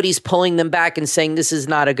 And nobody's pulling them back and saying this is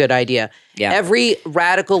not a good idea. Yeah. Every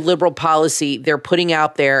radical liberal policy they're putting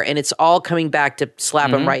out there, and it's all coming back to slap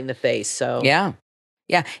them right in the face. So yeah.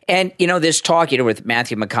 And this talk, with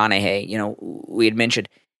Matthew McConaughey, we had mentioned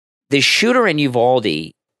the shooter in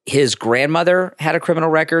Uvalde. His grandmother had a criminal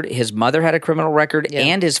record, his mother had a criminal record,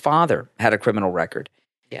 and his father had a criminal record.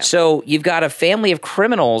 Yeah. So you've got a family of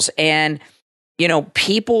criminals, and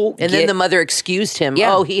people then the mother excused him.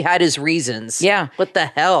 Yeah. Oh, he had his reasons. Yeah. What the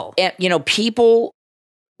hell? And, people,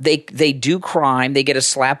 they do crime. They get a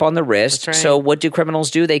slap on the wrist. Right. So what do criminals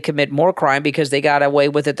do? They commit more crime because they got away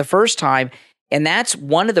with it the first time. And that's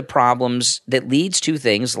one of the problems that leads to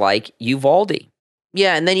things like Uvalde.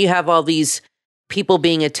 Yeah, and then you have all these people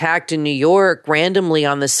being attacked in New York randomly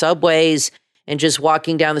on the subways and just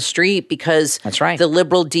walking down the street because that's right. The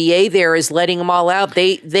liberal DA there is letting them all out.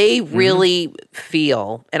 They really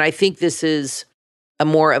feel, and I think this is a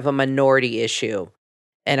more of a minority issue.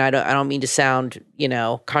 And I don't mean to sound,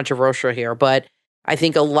 controversial here, but I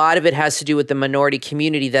think a lot of it has to do with the minority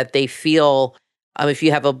community that they feel if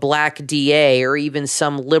you have a black DA or even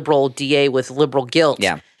some liberal DA with liberal guilt,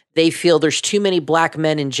 they feel there's too many black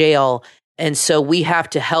men in jail. And so we have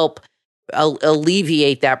to help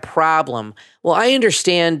alleviate that problem. Well, I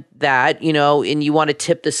understand that, and you want to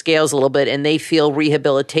tip the scales a little bit and they feel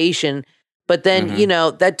rehabilitation, but then,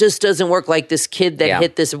 that just doesn't work. Like this kid that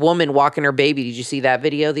hit this woman walking her baby. Did you see that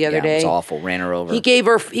video the other day? It was awful. Ran her over. He gave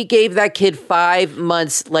that kid 5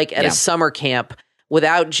 months, like at a summer camp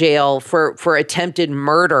without jail for attempted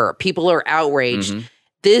murder. People are outraged.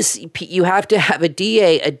 You have to have a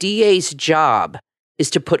DA. A DA's job is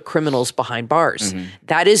to put criminals behind bars.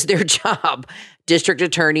 That is their job. District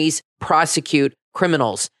attorneys prosecute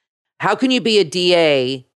criminals. How can you be a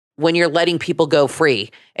DA when you're letting people go free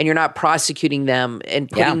and you're not prosecuting them and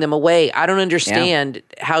putting them away? I don't understand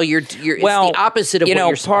how you're it's the opposite of what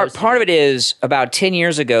you're supposed to do. Part of it is about 10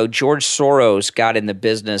 years ago, George Soros got in the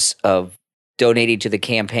business of donating to the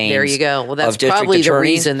campaigns. There you go. Well, that's probably the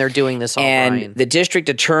reason they're doing this all, and Brian. The district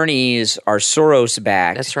attorneys are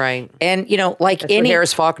Soros-backed. That's right. And, that's what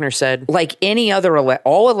Harris Faulkner said. Like any other,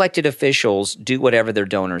 all elected officials do whatever their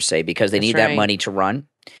donors say because they need that money to run.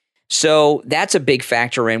 So that's a big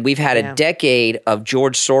factor in. We've had a decade of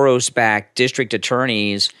George Soros-backed district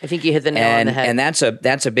attorneys. I think you hit the nail on the head. And that's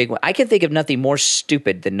a big one. I can think of nothing more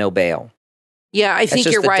stupid than no bail. Yeah, I think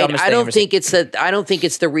you're right. I don't think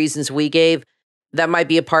it's the reasons we gave. That might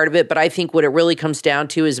be a part of it, but I think what it really comes down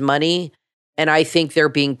to is money, and I think they're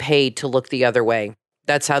being paid to look the other way.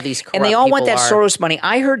 That's how these corrupt And they all want that are. Soros money.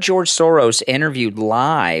 I heard George Soros interviewed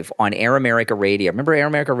live on Air America Radio. Remember Air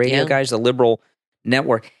America Radio, guys, the liberal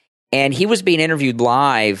network? And he was being interviewed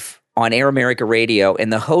live on Air America Radio, and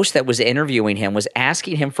the host that was interviewing him was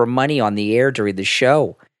asking him for money on the air during the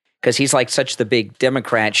show because he's like such the big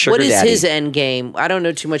Democrat sugar daddy. What is his end game? I don't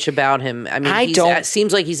know too much about him. I mean, it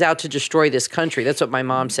seems like he's out to destroy this country. That's what my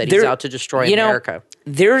mom said. He's out to destroy America.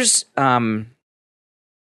 There's a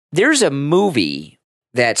movie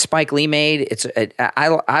that Spike Lee made.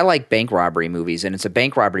 I like bank robbery movies, and it's a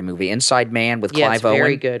bank robbery movie, Inside Man with Clive Owen.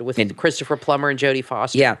 Very good, with Christopher Plummer and Jodie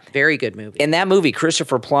Foster. Yeah. Very good movie. In that movie,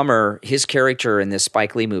 Christopher Plummer, his character in this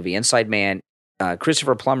Spike Lee movie, Inside Man,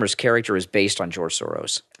 Christopher Plummer's character is based on George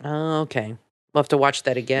Soros. Oh, okay. We'll have to watch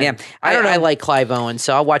that again. Yeah. I don't know. I like Clive Owen,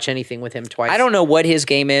 so I'll watch anything with him twice. I don't know what his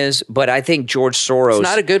game is, but I think George Soros— It's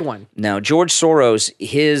not a good one. No, George Soros,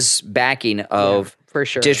 his backing of for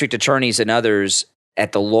sure. district attorneys and others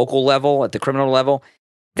at the local level, at the criminal level,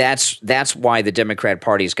 that's why the Democrat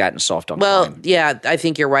Party's gotten soft on crime. Yeah, I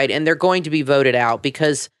think you're right. And they're going to be voted out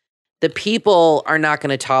because the people are not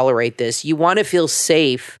going to tolerate this. You want to feel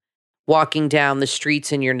safe walking down the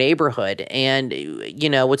streets in your neighborhood. And, you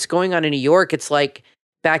know, what's going on in New York, it's like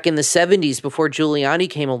back in the 70s before Giuliani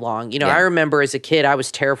came along. You know, I remember as a kid, I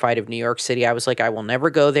was terrified of New York City. I was like, I will never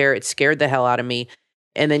go there. It scared the hell out of me.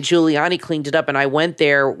 And then Giuliani cleaned it up, and I went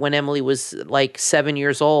there when Emily was like 7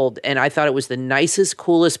 years old, and I thought it was the nicest,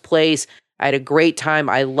 coolest place. I had a great time.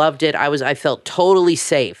 I loved it. I felt totally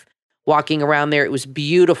safe walking around there. It was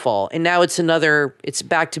beautiful. And now it's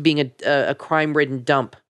back to being a crime-ridden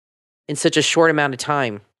dump in such a short amount of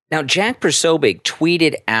time. Now, Jack Posobiec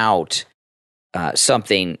tweeted out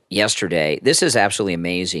something yesterday. This is absolutely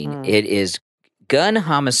amazing. It is gun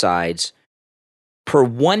homicides per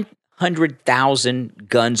 100,000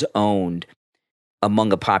 guns owned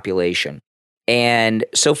among a population. And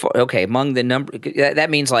so far, among the number, that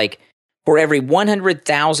means like for every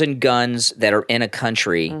 100,000 guns that are in a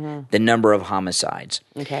country, the number of homicides.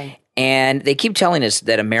 Okay. And they keep telling us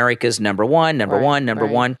that America's number one.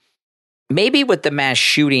 Maybe with the mass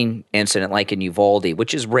shooting incident like in Uvalde,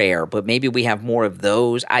 which is rare, but maybe we have more of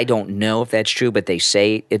those. I don't know if that's true, but they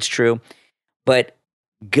say it's true. But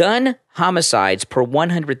gun homicides per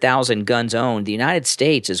 100,000 guns owned, the United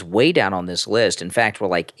States is way down on this list. In fact, we're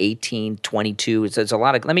like 18, 22. It's a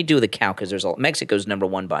lot of. Let me do the count because Mexico's number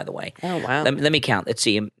one, by the way. Oh, wow. Let me count. Let's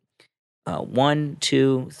see. 1,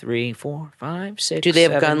 2, 3, 4, 5, 6. Do they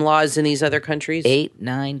have 7, gun laws in these other countries? 8,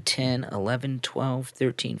 9, 10, 11, 12,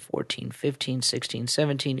 13, 14, 15, 16,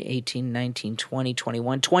 17, 18, 19, 20,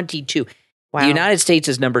 21, 22. Wow. The United States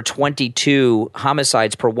is number 22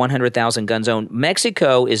 homicides per 100,000 guns owned.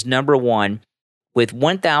 Mexico is number one with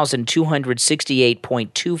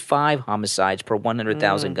 1,268.25 homicides per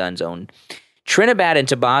 100,000 guns owned. Trinidad and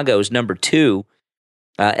Tobago is number 2.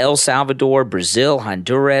 El Salvador, Brazil,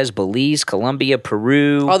 Honduras, Belize, Colombia,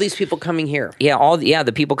 Peru. All these people coming here. Yeah,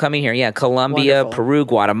 the people coming here. Yeah, Colombia, Wonderful. Peru,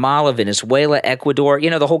 Guatemala, Venezuela, Ecuador.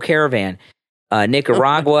 You know, the whole caravan.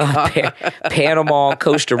 Nicaragua, Panama,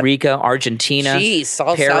 Costa Rica, Argentina,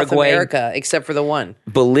 all Paraguay, South America, except for the one.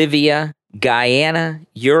 Bolivia, Guyana,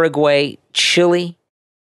 Uruguay, Chile,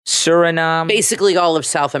 Suriname. Basically all of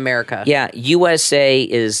South America. Yeah, USA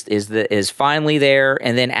is finally there,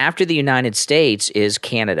 and then after the United States is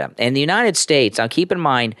Canada. And the United States, now keep in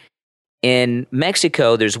mind, in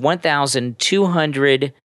Mexico, there's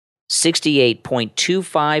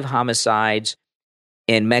 1,268.25 homicides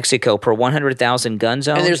in Mexico per 100,000 guns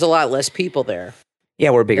owned. And there's a lot less people there. Yeah,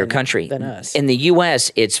 we're a bigger country than us. In the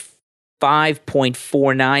U.S., it's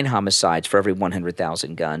 5.49 homicides for every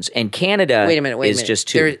 100,000 guns. And Canada is just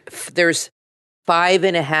 2. There's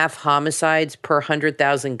 5.5 homicides per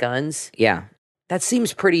 100,000 guns? Yeah. That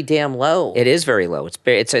seems pretty damn low. It is very low.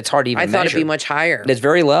 It's hard to even measure. I thought it'd be much higher. It's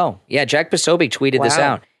very low. Yeah, Jack Posobiec tweeted this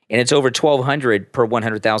out. And it's over 1,200 per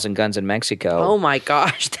 100,000 guns in Mexico. Oh my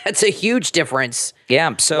gosh, that's a huge difference.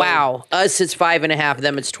 Yeah. So wow, us it's 5.5,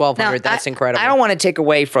 them it's 1,200. That's incredible. I don't want to take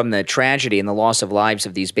away from the tragedy and the loss of lives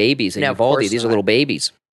of these babies in Uvalde. These are little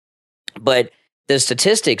babies, but the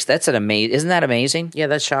statistics. Isn't that amazing? Yeah,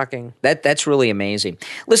 that's shocking. That's really amazing.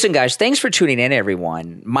 Listen, guys, thanks for tuning in,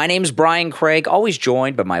 everyone. My name's Brian Craig, always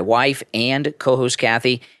joined by my wife and co-host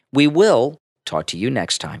Kathy. We will talk to you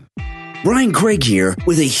next time. Brian Craig here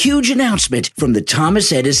with a huge announcement from the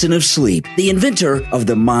Thomas Edison of sleep, the inventor of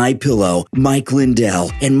the My Pillow, Mike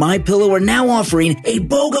Lindell. And My Pillow are now offering a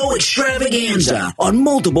BOGO extravaganza on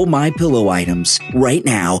multiple My Pillow items. Right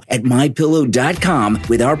now at MyPillow.com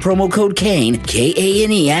with our promo code KANE,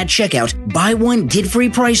 K-A-N-E at checkout, buy one, get free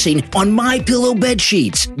pricing on My Pillow bed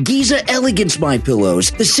sheets, Giza Elegance My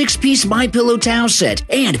Pillows, the 6-piece My Pillow towel set,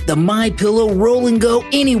 and the My Pillow Roll and Go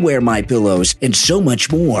Anywhere My Pillows, and so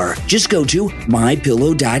much more. Just go to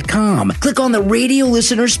MyPillow.com. Click on the radio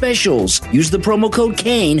listener specials. Use the promo code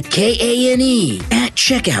KANE, K-A-N-E, at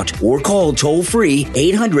checkout or call toll-free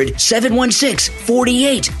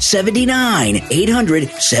 800-716-4879.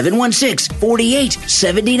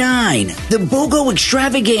 800-716-4879. The BOGO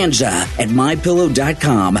extravaganza at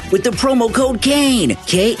MyPillow.com with the promo code KANE,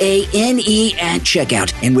 K-A-N-E, at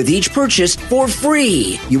checkout. And with each purchase for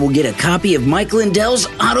free, you will get a copy of Mike Lindell's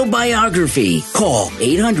autobiography. Call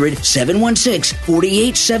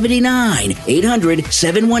 800-716-4879.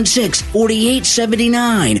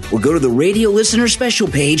 800-716-4879. Or go to the radio listener special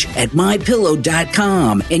page at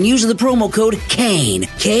MyPillow.com and use the promo code KANE,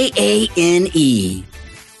 K-A-N-E.